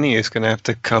as Lenny is going to have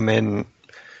to come in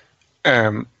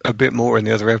a bit more in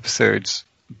the other episodes,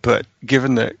 but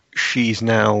given that she's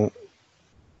now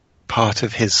part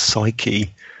of his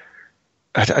psyche,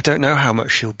 I don't know how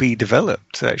much she'll be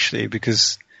developed, actually,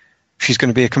 because she's going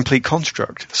to be a complete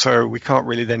construct, so we can't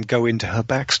really then go into her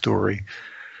backstory.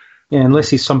 Yeah, unless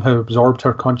he's somehow absorbed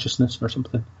her consciousness or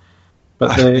something.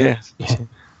 But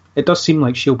it does seem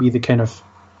like she'll be the kind of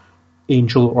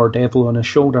angel or devil on his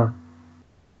shoulder.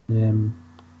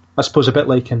 I suppose a bit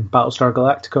like in Battlestar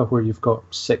Galactica, where you've got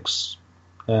 6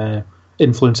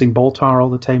 influencing Baltar all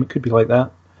the time. It could be like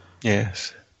that.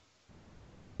 Yes.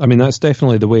 I mean, that's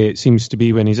definitely the way it seems to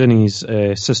be when he's in his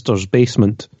sister's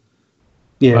basement.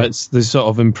 Yeah, it's the sort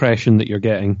of impression that you're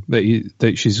getting,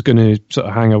 that she's going to sort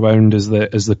of hang around as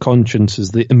the conscience,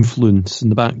 as the influence in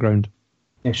the background.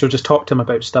 Yeah, she'll just talk to him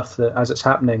about stuff that as it's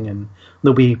happening, and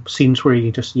there'll be scenes where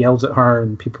he just yells at her,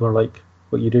 and people are like,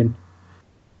 "What are you doing?"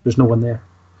 There's no one there.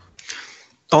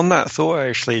 On that thought,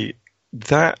 actually,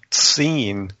 that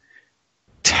scene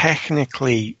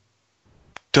technically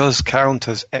does count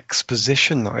as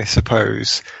exposition, I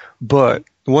suppose. But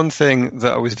one thing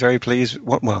that I was very pleased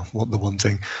with,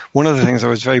 one of the things I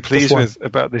was very pleased with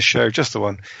about this show, just the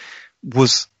one,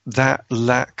 was that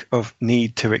lack of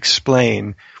need to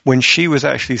explain. When she was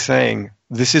actually saying,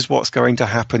 this is what's going to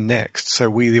happen next, so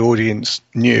we, the audience,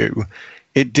 knew,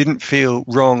 it didn't feel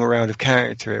wrong or out of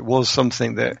character. It was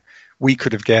something that we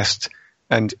could have guessed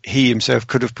and he himself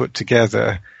could have put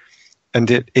together, and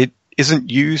it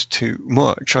isn't used too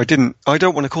much. I don't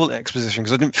want to call it exposition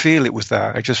because I didn't feel it was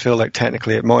that. I just feel like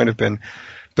technically it might have been.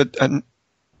 But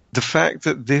the fact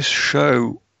that this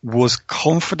show was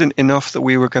confident enough that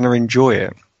we were going to enjoy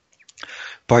it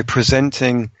by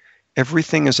presenting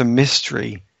everything as a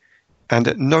mystery, and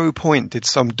at no point did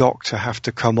some doctor have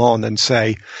to come on and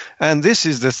say, and this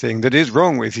is the thing that is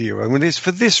wrong with you, and it's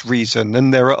for this reason,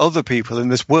 and there are other people in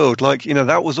this world. Like,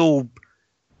 that was all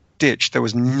ditched. There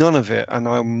was none of it, and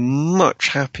I'm much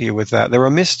happier with that. There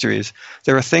are mysteries.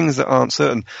 There are things that aren't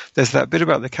certain. There's that bit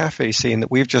about the cafe scene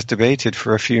that we've just debated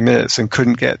for a few minutes and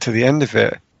couldn't get to the end of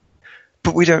it.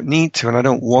 But we don't need to, and I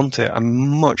don't want it. I'm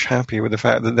much happier with the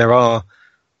fact that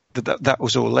that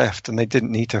was all left, and they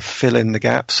didn't need to fill in the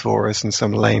gaps for us in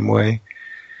some lame way.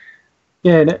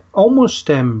 Yeah, and it almost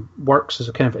works as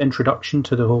a kind of introduction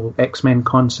to the whole X-Men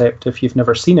concept if you've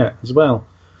never seen it as well.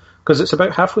 Because it's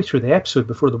about halfway through the episode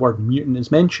before the word mutant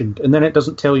is mentioned, and then it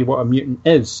doesn't tell you what a mutant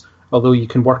is, although you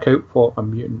can work out what a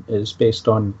mutant is based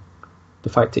on the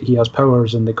fact that he has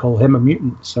powers and they call him a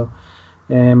mutant. So,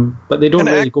 but they don't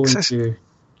really go into,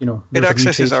 It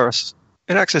accesses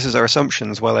our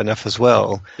assumptions well enough as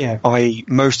well. Yeah.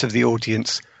 Most of the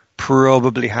audience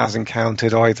probably has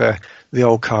encountered either the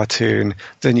old cartoon,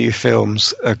 the new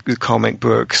films, a comic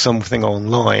book, something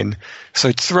online.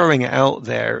 So throwing it out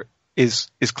there is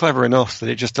clever enough that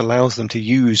it just allows them to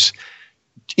use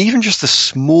even just a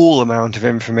small amount of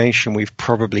information we've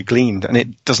probably gleaned, and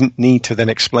it doesn't need to then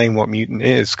explain what mutant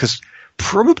is, because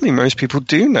probably most people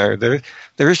do know. There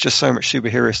is just so much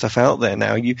superhero stuff out there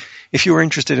now. If you're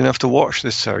interested enough to watch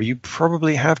this show, you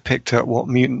probably have picked up what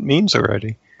mutant means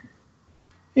already.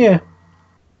 Yeah.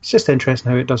 It's just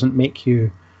interesting how it doesn't make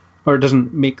you, or it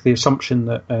doesn't make the assumption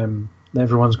that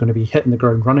everyone's going to be hitting the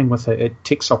ground running with it. It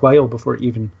takes a while before it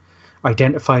even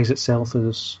identifies itself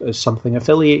as something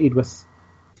affiliated with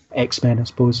X-Men, I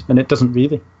suppose, and it doesn't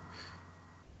really.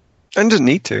 And it doesn't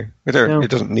need to. It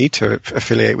doesn't need to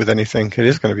affiliate with anything. It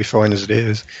is going to be fine as it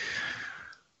is.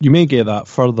 You may get that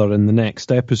further in the next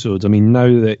episode. I mean,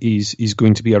 now that he's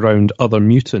going to be around other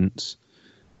mutants,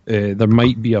 there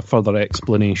might be a further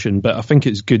explanation, but I think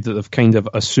it's good that they've kind of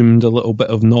assumed a little bit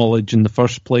of knowledge in the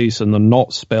first place and they're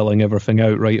not spelling everything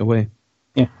out right away.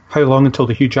 Yeah. How long until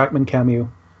the Hugh Jackman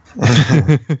cameo?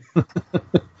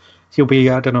 He'll be,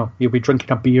 I don't know, he'll be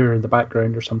drinking a beer in the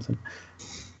background or something.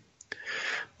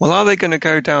 Well, are they going to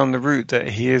go down the route that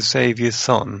he is Xavier's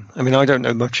son? I mean, I don't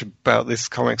know much about this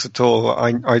comics at all.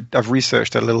 I've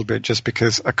researched a little bit just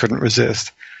because I couldn't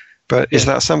resist. But is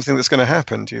that something that's going to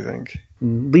happen, do you think?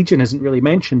 Legion isn't really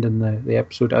mentioned in the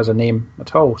episode as a name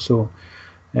at all, so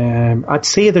I'd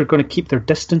say they're going to keep their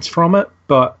distance from it,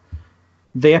 but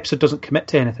the episode doesn't commit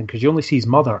to anything because you only see his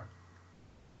mother,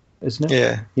 isn't it?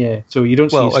 Yeah. Yeah, so you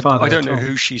don't see his father. I don't know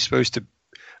who she's supposed to.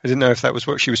 I didn't know if that was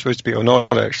what she was supposed to be or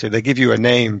not, actually. They give you a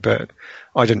name, but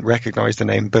I didn't recognize the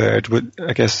name Bird.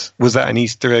 I guess, was that an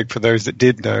Easter egg for those that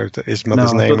did know that his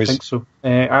mother's name was... I don't think so.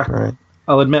 Right.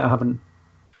 I'll admit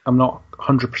I'm not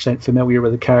 100% familiar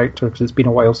with the character because it's been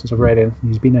a while since I've read anything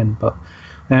he's been in, but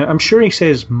I'm sure he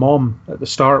says Mom at the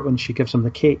start when she gives him the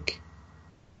cake.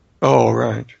 Oh,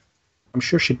 right. I'm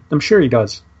sure he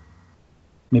does.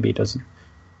 Maybe he doesn't.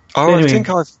 Oh, anyway, I think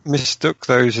I've mistook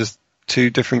those as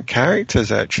two different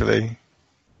characters, actually.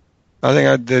 I think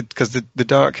I did, because the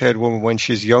dark-haired woman when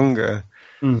she's younger,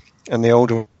 and the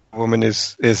older woman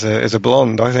is a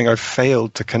blonde. I think I've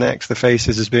failed to connect the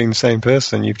faces as being the same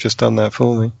person. You've just done that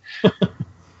for me.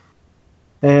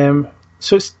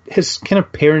 So his kind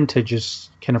of parentage is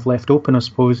kind of left open, I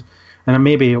suppose. And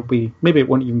maybe it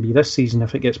won't even be this season.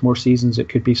 If it gets more seasons, it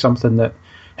could be something that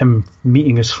him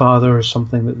meeting his father is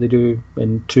something that they do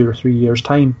in 2 or 3 years'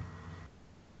 time.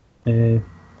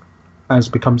 As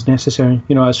becomes necessary,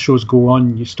 as shows go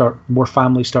on, more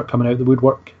families start coming out of the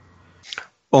woodwork.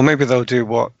 Or maybe they'll do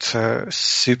what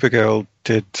Supergirl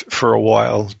did for a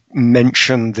while,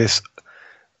 mention this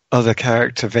other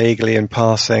character vaguely in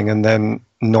passing, and then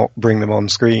not bring them on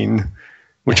screen.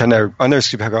 Which I know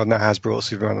Supergirl now has brought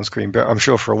Superman on screen, but I'm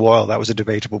sure for a while that was a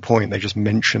debatable point. They just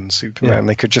mentioned Superman. Yeah.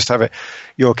 They could just have it,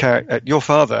 your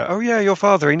father. Oh yeah, your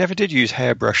father. He never did use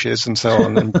hairbrushes and so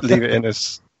on, and leave it in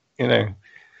as. Yeah.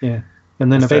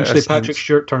 And then eventually Patrick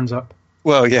Stewart turns up.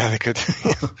 Well, yeah, they could.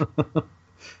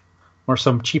 Or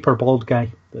some cheaper bald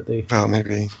guy that they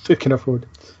maybe can afford.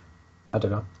 I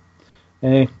don't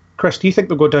know. Chris, do you think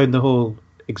they'll go down the whole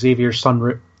Xavier's son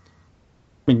route?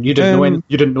 I mean, you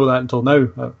didn't know that until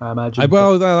now, I imagine.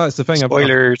 That's the thing.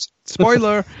 Spoilers.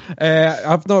 Spoiler.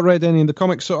 I've not read any of the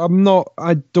comics, so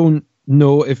I don't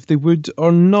know if they would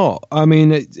or not. I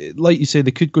mean, like you say,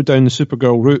 they could go down the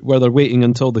Supergirl route where they're waiting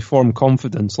until they form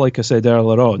confidence. Like I said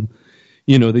earlier on,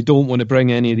 they don't want to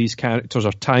bring any of these characters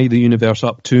or tie the universe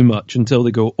up too much until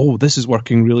they go, oh, this is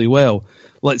working really well.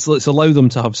 Let's allow them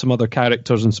to have some other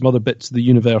characters and some other bits of the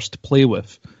universe to play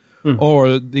with.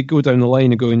 Or they go down the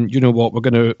line and go, you know what, we're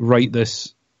going to write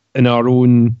this in our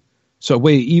own sort of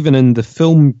way. Even in the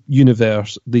film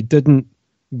universe, they didn't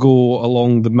go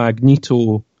along the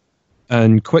Magneto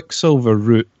and Quicksilver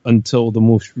route until the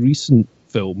most recent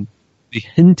film. They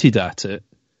hinted at it.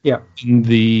 Yeah. In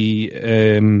the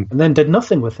and then did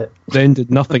nothing with it. Then did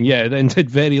nothing, yeah. Then did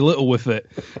very little with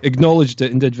it. Acknowledged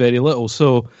it and did very little.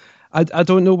 So I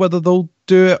don't know whether they'll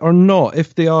do it or not.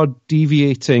 If they are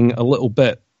deviating a little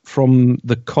bit from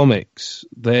the comics,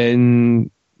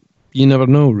 then you never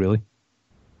know, really.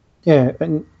 Yeah,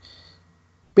 and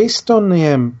based on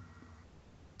the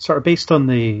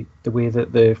way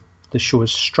that the show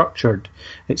is structured,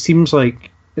 it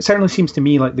certainly seems to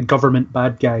me like the government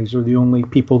bad guys are the only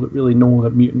people that really know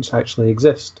that mutants actually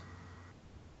exist.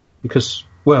 Because,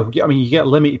 well, I mean, you get a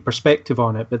limited perspective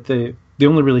on it, but they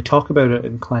only really talk about it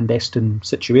in clandestine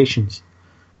situations.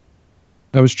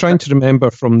 I was trying to remember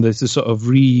from the sort of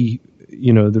the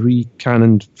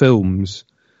re-canoned films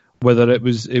whether it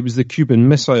was the Cuban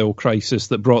Missile Crisis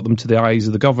that brought them to the eyes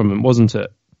of the government, wasn't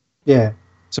it? Yeah.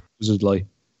 Supposedly.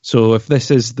 So if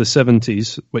this is the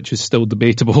 70s, which is still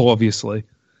debatable, obviously,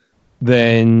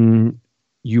 then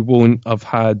you won't have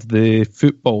had the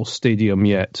football stadium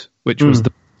yet, which was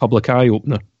the public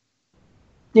eye-opener.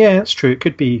 Yeah, that's true. It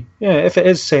could be. Yeah, if it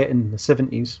is set in the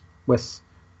 70s, with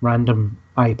random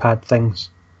iPad things,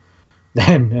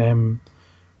 then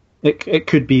it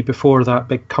could be before that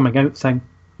big coming out thing.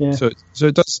 Yeah. So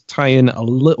it does tie in a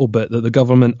little bit that the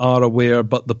government are aware,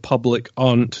 but the public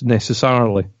aren't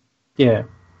necessarily. Yeah.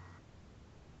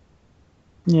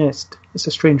 Yeah, it's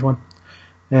a strange one.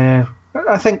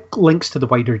 I think links to the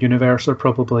wider universe are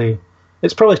probably...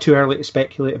 It's probably too early to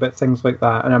speculate about things like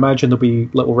that, and I imagine there'll be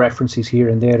little references here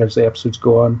and there as the episodes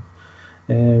go on.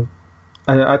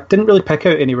 I didn't really pick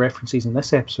out any references in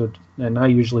this episode, and I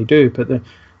usually do, but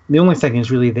the only thing is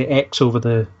really the X over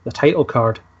the title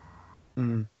card.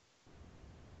 And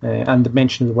the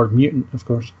mention of the word mutant, of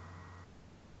course.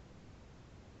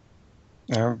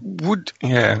 To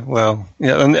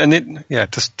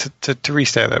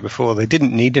restate that before, they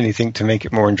didn't need anything to make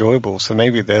it more enjoyable, so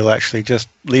maybe they'll actually just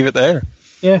leave it there.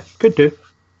 Yeah, could do.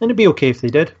 And it'd be okay if they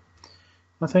did,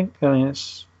 I think. I mean,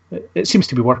 it seems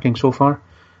to be working so far.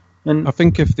 And I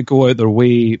think if they go out their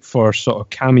way for sort of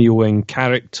cameoing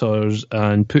characters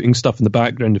and putting stuff in the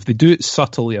background, if they do it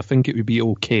subtly, I think it would be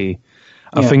okay.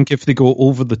 I think if they go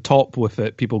over the top with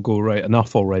it, people go, right,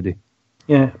 enough already.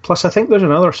 Yeah, plus I think there's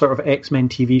another sort of X-Men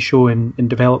TV show in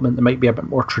development that might be a bit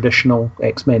more traditional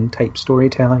X-Men type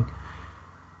storytelling,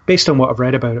 based on what I've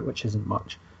read about it, which isn't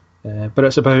much. But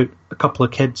it's about a couple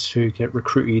of kids who get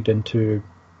recruited into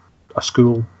a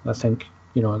school, I think.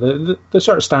 You know, the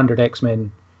sort of standard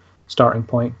X-Men starting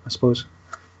point, I suppose.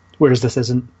 Whereas this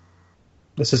isn't.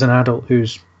 This is an adult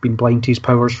who's been blind to his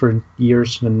powers for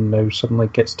years and now suddenly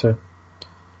gets to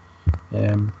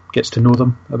know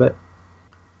them a bit.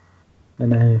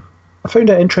 And I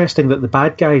found it interesting that the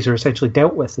bad guys are essentially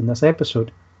dealt with in this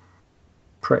episode.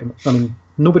 Pretty much. I mean,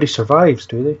 nobody survives,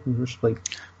 do they? They're just like...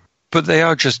 But they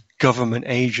are just government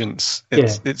agents.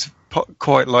 It's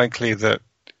quite likely that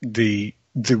the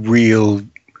real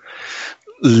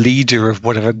leader of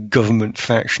whatever government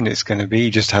faction it's going to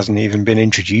be just hasn't even been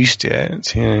introduced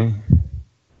yet. You know?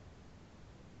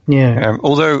 Yeah.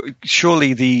 Although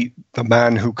surely the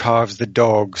man who carves the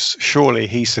dogs, surely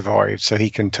he survived, so he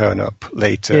can turn up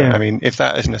later. Yeah. I mean, if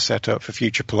that isn't a setup for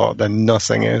future plot, then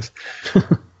nothing is.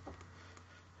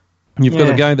 You've got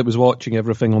the guy that was watching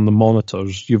everything on the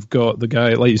monitors. You've got the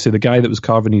guy, like you say, the guy that was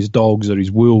carving his dogs or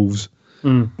his wolves.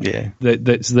 Yeah,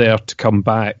 that's there to come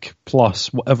back. Plus,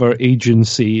 whatever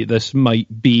agency this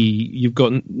might be, you've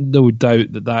got no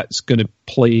doubt that that's going to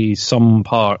play some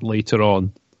part later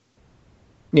on.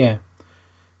 Yeah,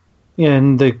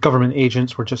 and the government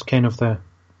agents were just kind of the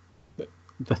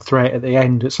threat at the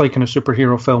end. It's like in a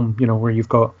superhero film, you know, where you've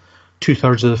got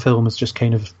 2/3 of the film is just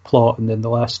kind of plot, and then the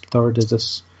last third is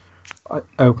this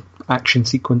action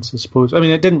sequence, I suppose. I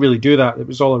mean, it didn't really do that. It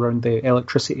was all around the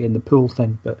electricity and the pool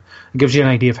thing, but it gives you an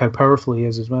idea of how powerful he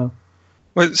is as well.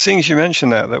 Well, seeing as you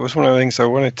mentioned that was one of the things I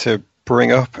wanted to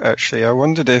bring up, actually. I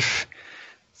wondered if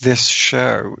this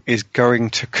show is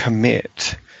going to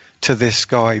commit to this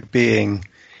guy being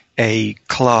a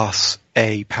Class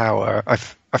A power.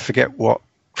 I forget what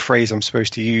phrase I'm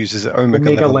supposed to use. Is it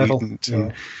Omega level? Mutant?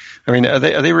 Yeah. I mean, are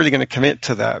they really going to commit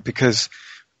to that? Because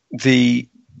the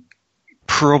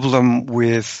problem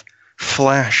with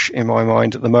Flash in my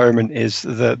mind at the moment is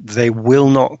that they will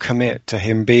not commit to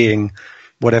him being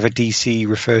whatever DC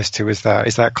refers to as that.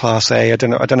 Is that Class A? I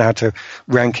don't know how to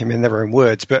rank him in their own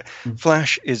words, but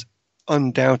Flash is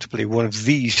undoubtedly one of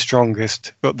the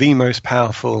strongest, but the most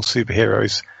powerful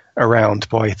superheroes around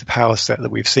by the power set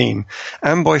that we've seen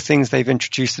and by things they've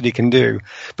introduced that he can do.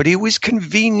 But he always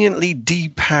conveniently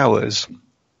depowers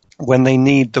when they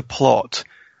need the plot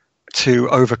to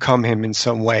overcome him in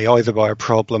some way, either by a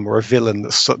problem or a villain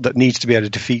that needs to be able to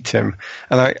defeat him.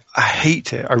 And I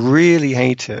hate it. I really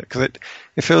hate it, because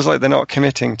it feels like they're not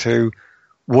committing to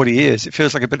what he is. It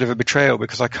feels like a bit of a betrayal,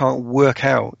 because I can't work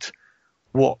out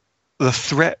what the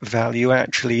threat value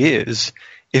actually is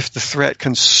if the threat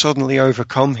can suddenly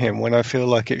overcome him when I feel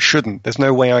like it shouldn't. There's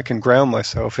no way I can ground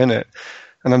myself in it.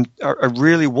 And I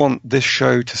really want this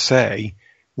show to say,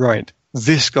 right,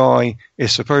 this guy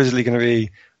is supposedly going to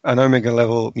be an Omega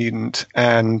level mutant,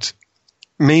 and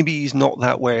maybe he's not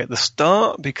that way at the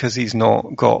start because he's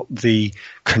not got the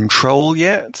control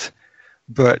yet,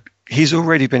 but he's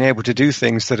already been able to do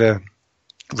things that are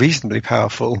reasonably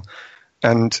powerful.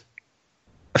 And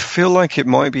I feel like it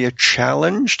might be a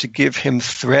challenge to give him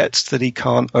threats that he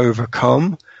can't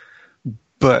overcome,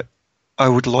 but I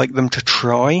would like them to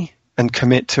try and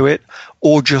commit to it,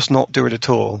 or just not do it at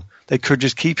all. They could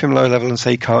just keep him low level and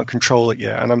say he can't control it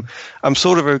yet. And I'm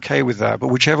sort of okay with that, but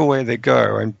whichever way they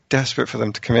go, I'm desperate for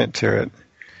them to commit to it.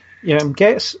 Yeah, I'm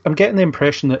getting the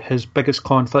impression that his biggest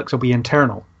conflicts will be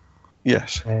internal.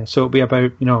 Yes. So it'll be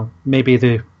about, maybe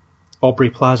the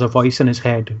Aubrey Plaza voice in his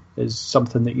head is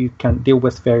something that you can't deal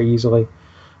with very easily,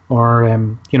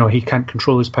 or he can't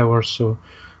control his powers. So,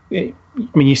 I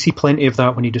mean, you see plenty of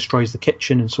that when he destroys the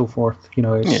kitchen and so forth.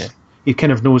 He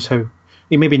kind of knows how.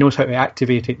 He maybe knows how to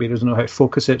activate it, but he doesn't know how to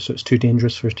focus it, so it's too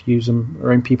dangerous for us to use them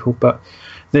around people. But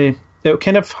they'll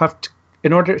kind of have to,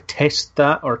 in order to test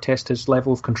that or test his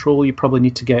level of control, you probably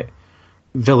need to get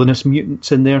villainous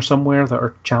mutants in there somewhere that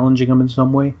are challenging him in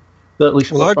some way, at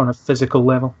least on a physical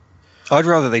level. I'd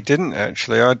rather they didn't,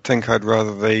 actually. I'd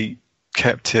rather they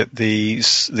kept it the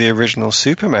original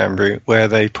Superman route, where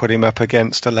they put him up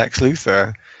against a Lex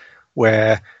Luthor,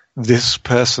 where this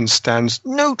person stands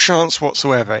no chance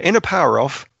whatsoever. In a power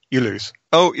off, you lose.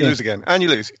 Oh, you lose again, and you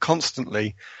lose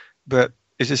constantly. But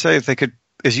as you say, if they could,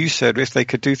 as you said, if they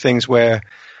could do things where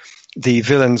the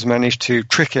villains manage to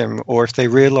trick him, or if they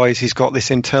realise he's got this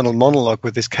internal monologue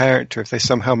with this character, if they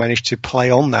somehow manage to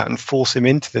play on that and force him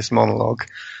into this monologue,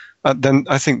 then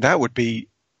I think that would be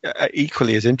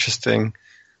equally as interesting.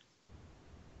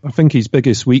 I think his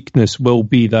biggest weakness will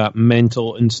be that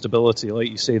mental instability, like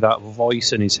you say, that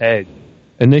voice in his head.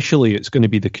 Initially, it's going to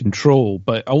be the control,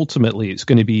 but ultimately, it's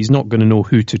going to be he's not going to know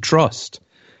who to trust.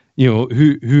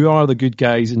 Who are the good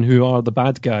guys and who are the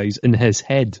bad guys in his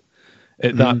head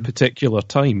at that particular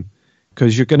time,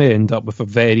 because you're going to end up with a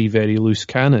very, very loose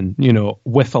cannon,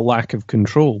 with a lack of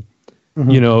control.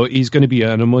 He's going to be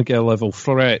an Omega-level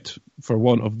threat, for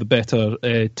want of the better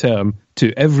term,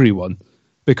 to everyone,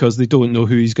 because they don't know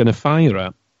who he's going to fire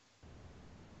at.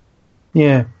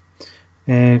 Yeah.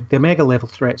 The Omega-level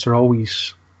threats are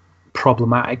always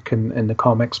problematic in the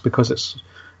comics, because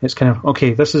it's kind of,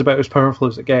 okay, this is about as powerful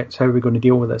as it gets, how are we going to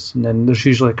deal with this? And then there's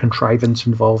usually a contrivance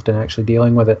involved in actually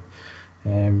dealing with it.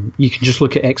 You can just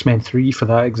look at X-Men 3 for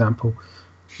that example.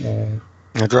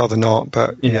 I'd rather not,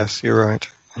 but yes, you're right.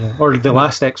 Yeah. Or the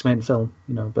last X-Men film,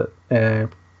 but...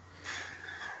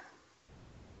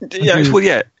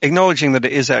 acknowledging that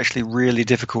it is actually really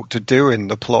difficult to do in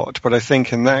the plot, but I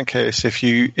think in that case, if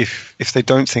they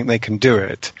don't think they can do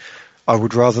it, I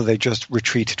would rather they just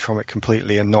retreated from it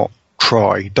completely and not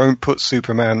try. Don't put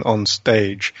Superman on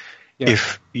stage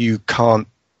if you can't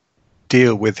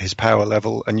deal with his power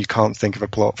level and you can't think of a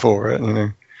plot for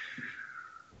it.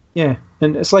 Yeah,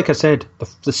 and it's like I said,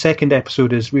 the second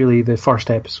episode is really the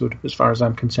first episode as far as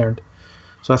I'm concerned.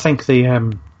 So I think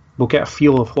we'll get a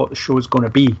feel of what the show is going to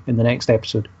be in the next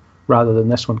episode rather than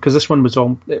this one, because this one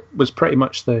was pretty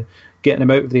much the getting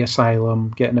him out of the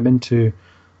asylum, getting him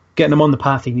on the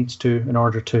path he needs to in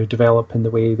order to develop in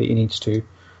the way that he needs to.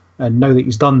 And now that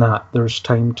he's done that, there's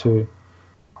time to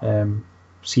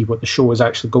see what the show is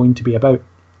actually going to be about.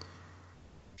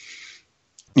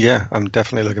 Yeah, I'm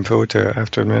definitely looking forward to it, I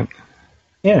have to admit.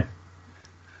 Yeah.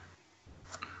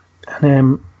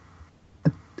 And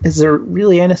is there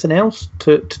really anything else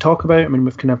to talk about? I mean,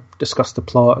 we've kind of discussed the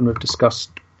plot and we've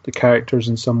discussed the characters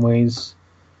in some ways.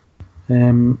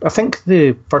 I think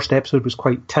the first episode was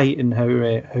quite tight in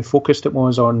how focused it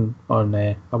was on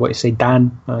I want to say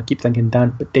Dan. I keep thinking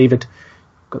Dan, but David.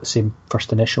 Got the same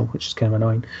first initial, which is kind of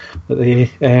annoying. But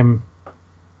they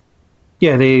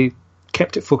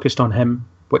kept it focused on him,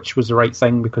 which was the right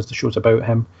thing because the show's about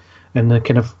him, and the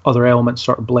kind of other elements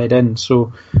sort of bled in.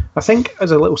 So I think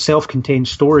as a little self-contained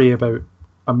story about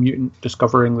a mutant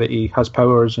discovering that he has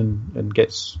powers and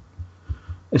gets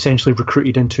essentially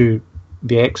recruited into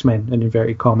the X-Men, in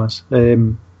inverted commas,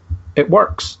 it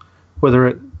works. Whether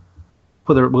it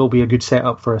will be a good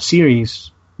setup for a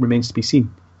series remains to be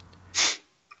seen.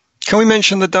 Can we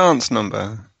mention the dance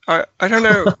number? I don't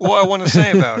know what I want to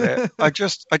say about it. I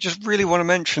just really want to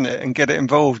mention it and get it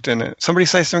involved in it. Somebody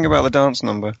say something about the dance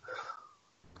number.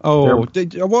 Oh,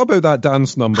 what about that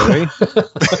dance number, eh?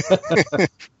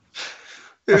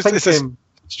 It's a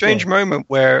strange moment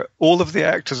where all of the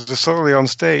actors are solely on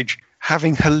stage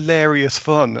having hilarious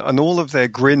fun, and all of their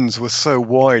grins were so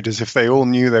wide as if they all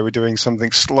knew they were doing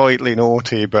something slightly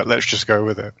naughty, but let's just go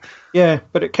with it. Yeah,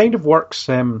 but it kind of works...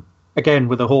 again,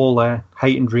 with the whole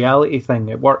heightened reality thing,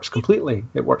 it works completely.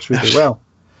 It works really well.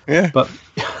 Yeah. But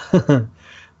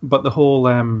the whole...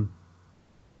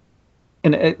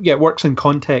 it works in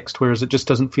context, whereas it just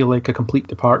doesn't feel like a complete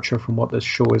departure from what this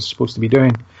show is supposed to be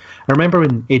doing. I remember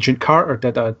when Agent Carter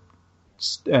did a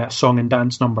song and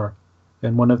dance number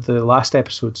in one of the last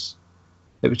episodes.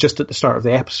 It was just at the start of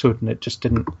the episode, and it just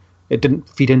didn't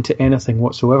feed into anything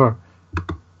whatsoever.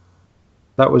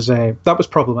 That was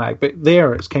problematic, but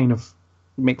there it's kind of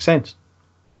makes sense.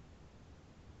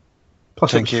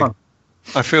 Plus, it was fun.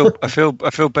 I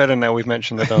feel better now we've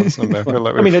mentioned the dance number.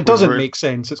 I mean, it doesn't make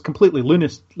sense. It's completely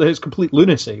lunacy. It's complete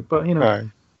lunacy, but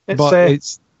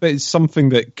it's something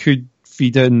that could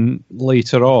feed in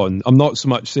later on. I'm not so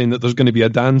much saying that there's going to be a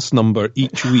dance number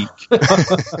each week,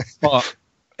 but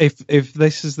if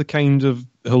this is the kind of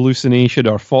hallucination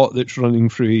or thought that's running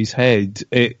through his head,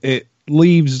 it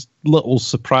leaves little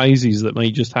surprises that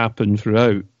might just happen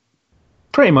throughout.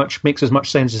 Pretty much makes as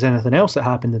much sense as anything else that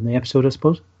happened in the episode, I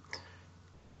suppose.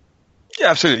 Yeah,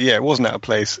 absolutely. Yeah, it wasn't out of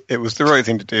place. It was the right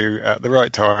thing to do at the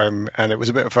right time, and it was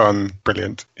a bit of fun.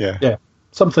 Brilliant. Yeah. Yeah,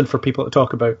 something for people to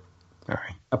talk about. All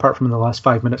right. Apart from in the last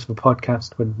 5 minutes of a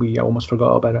podcast when we almost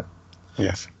forgot about it.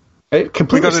 Yes. It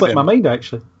completely slipped my mind,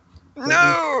 actually.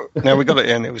 No, we got it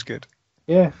in. It was good.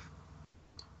 Yeah.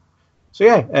 So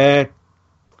yeah, I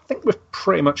think we've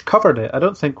pretty much covered it. I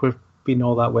don't think we've been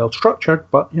all that well structured,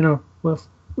 but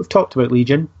we've talked about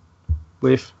Legion.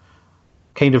 We've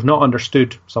kind of not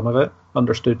understood some of it,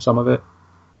 understood some of it.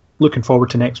 Looking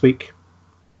forward to next week,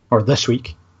 or this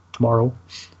week, tomorrow.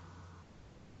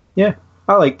 Yeah,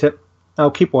 I liked it.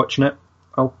 I'll keep watching it.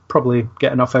 I'll probably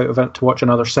get enough out of it to watch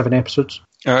another 7 episodes.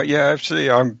 Yeah, absolutely.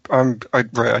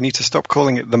 I need to stop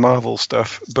calling it the Marvel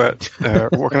stuff, but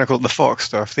what can I call it? The Fox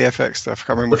stuff, the FX stuff.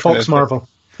 Can't remember. The Fox Marvel.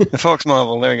 The Fox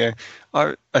Marvel. There we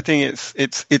go. I think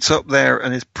it's up there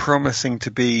and is promising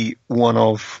to be one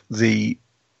of the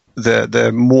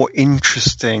more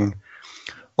interesting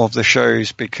of the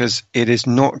shows, because it is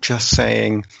not just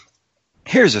saying,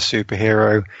 here's a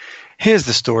superhero, here's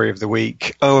the story of the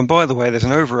week. Oh, and by the way, there's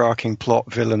an overarching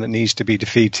plot villain that needs to be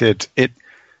defeated.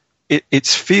 It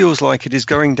feels like it is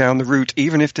going down the route,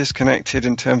 even if disconnected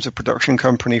in terms of production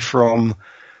company, from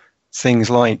things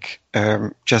like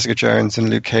Jessica Jones and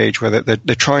Luke Cage, where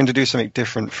they're trying to do something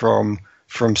different from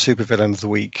supervillain of the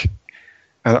week.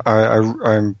 And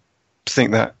I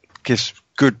think that gives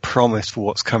good promise for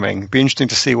what's coming. Be interesting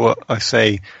to see what I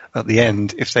say at the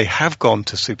end if they have gone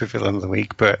to supervillain of the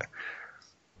week, but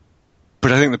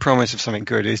I think the promise of something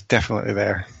good is definitely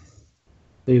there.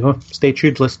 There you go. Stay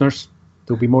tuned, listeners.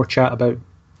 There'll be more chat about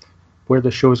where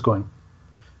the show is going.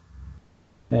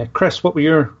 Chris, what were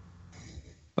your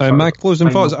my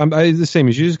closing thoughts? I'm the same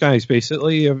as you guys,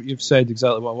 basically. You've said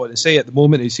exactly what I want to say. At the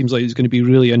moment, it seems like it's going to be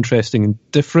really interesting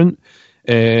and different.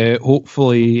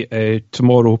 Hopefully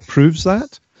tomorrow proves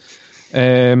that.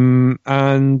 And,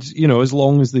 as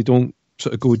long as they don't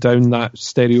sort of go down that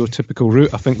stereotypical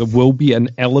route, I think there will be an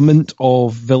element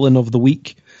of villain of the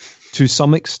week to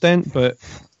some extent, but,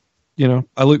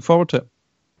 I look forward to it.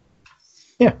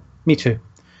 Yeah, me too.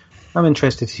 I'm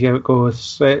interested to see how it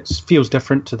goes. It feels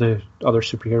different to the other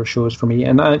superhero shows for me,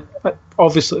 and I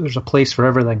obviously there's a place for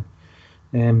everything.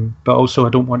 But also I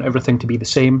don't want everything to be the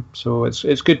same, so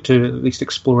it's good to at least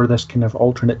explore this kind of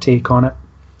alternate take on it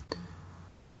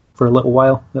for a little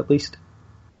while at least.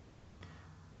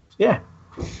 Yeah.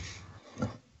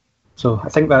 So I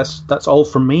think that's all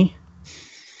from me.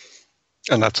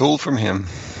 And that's all from him.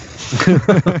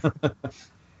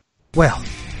 Well,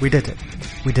 we did it.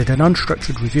 We did an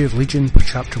unstructured review of Legion for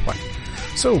Chapter 1.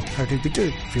 So, how did we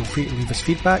do? Feel free to leave us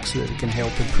feedback so that we can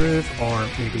help improve, or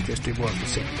maybe just do more of the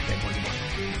same, depending on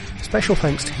what. Special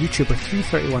thanks to YouTuber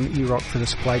 331eRock for the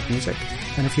supplied music,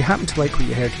 and if you happen to like what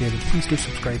you heard here, then please do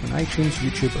subscribe on iTunes,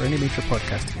 YouTube, or any major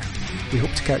podcasting app. We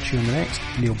hope to catch you in the next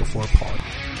Kneel Before Pod.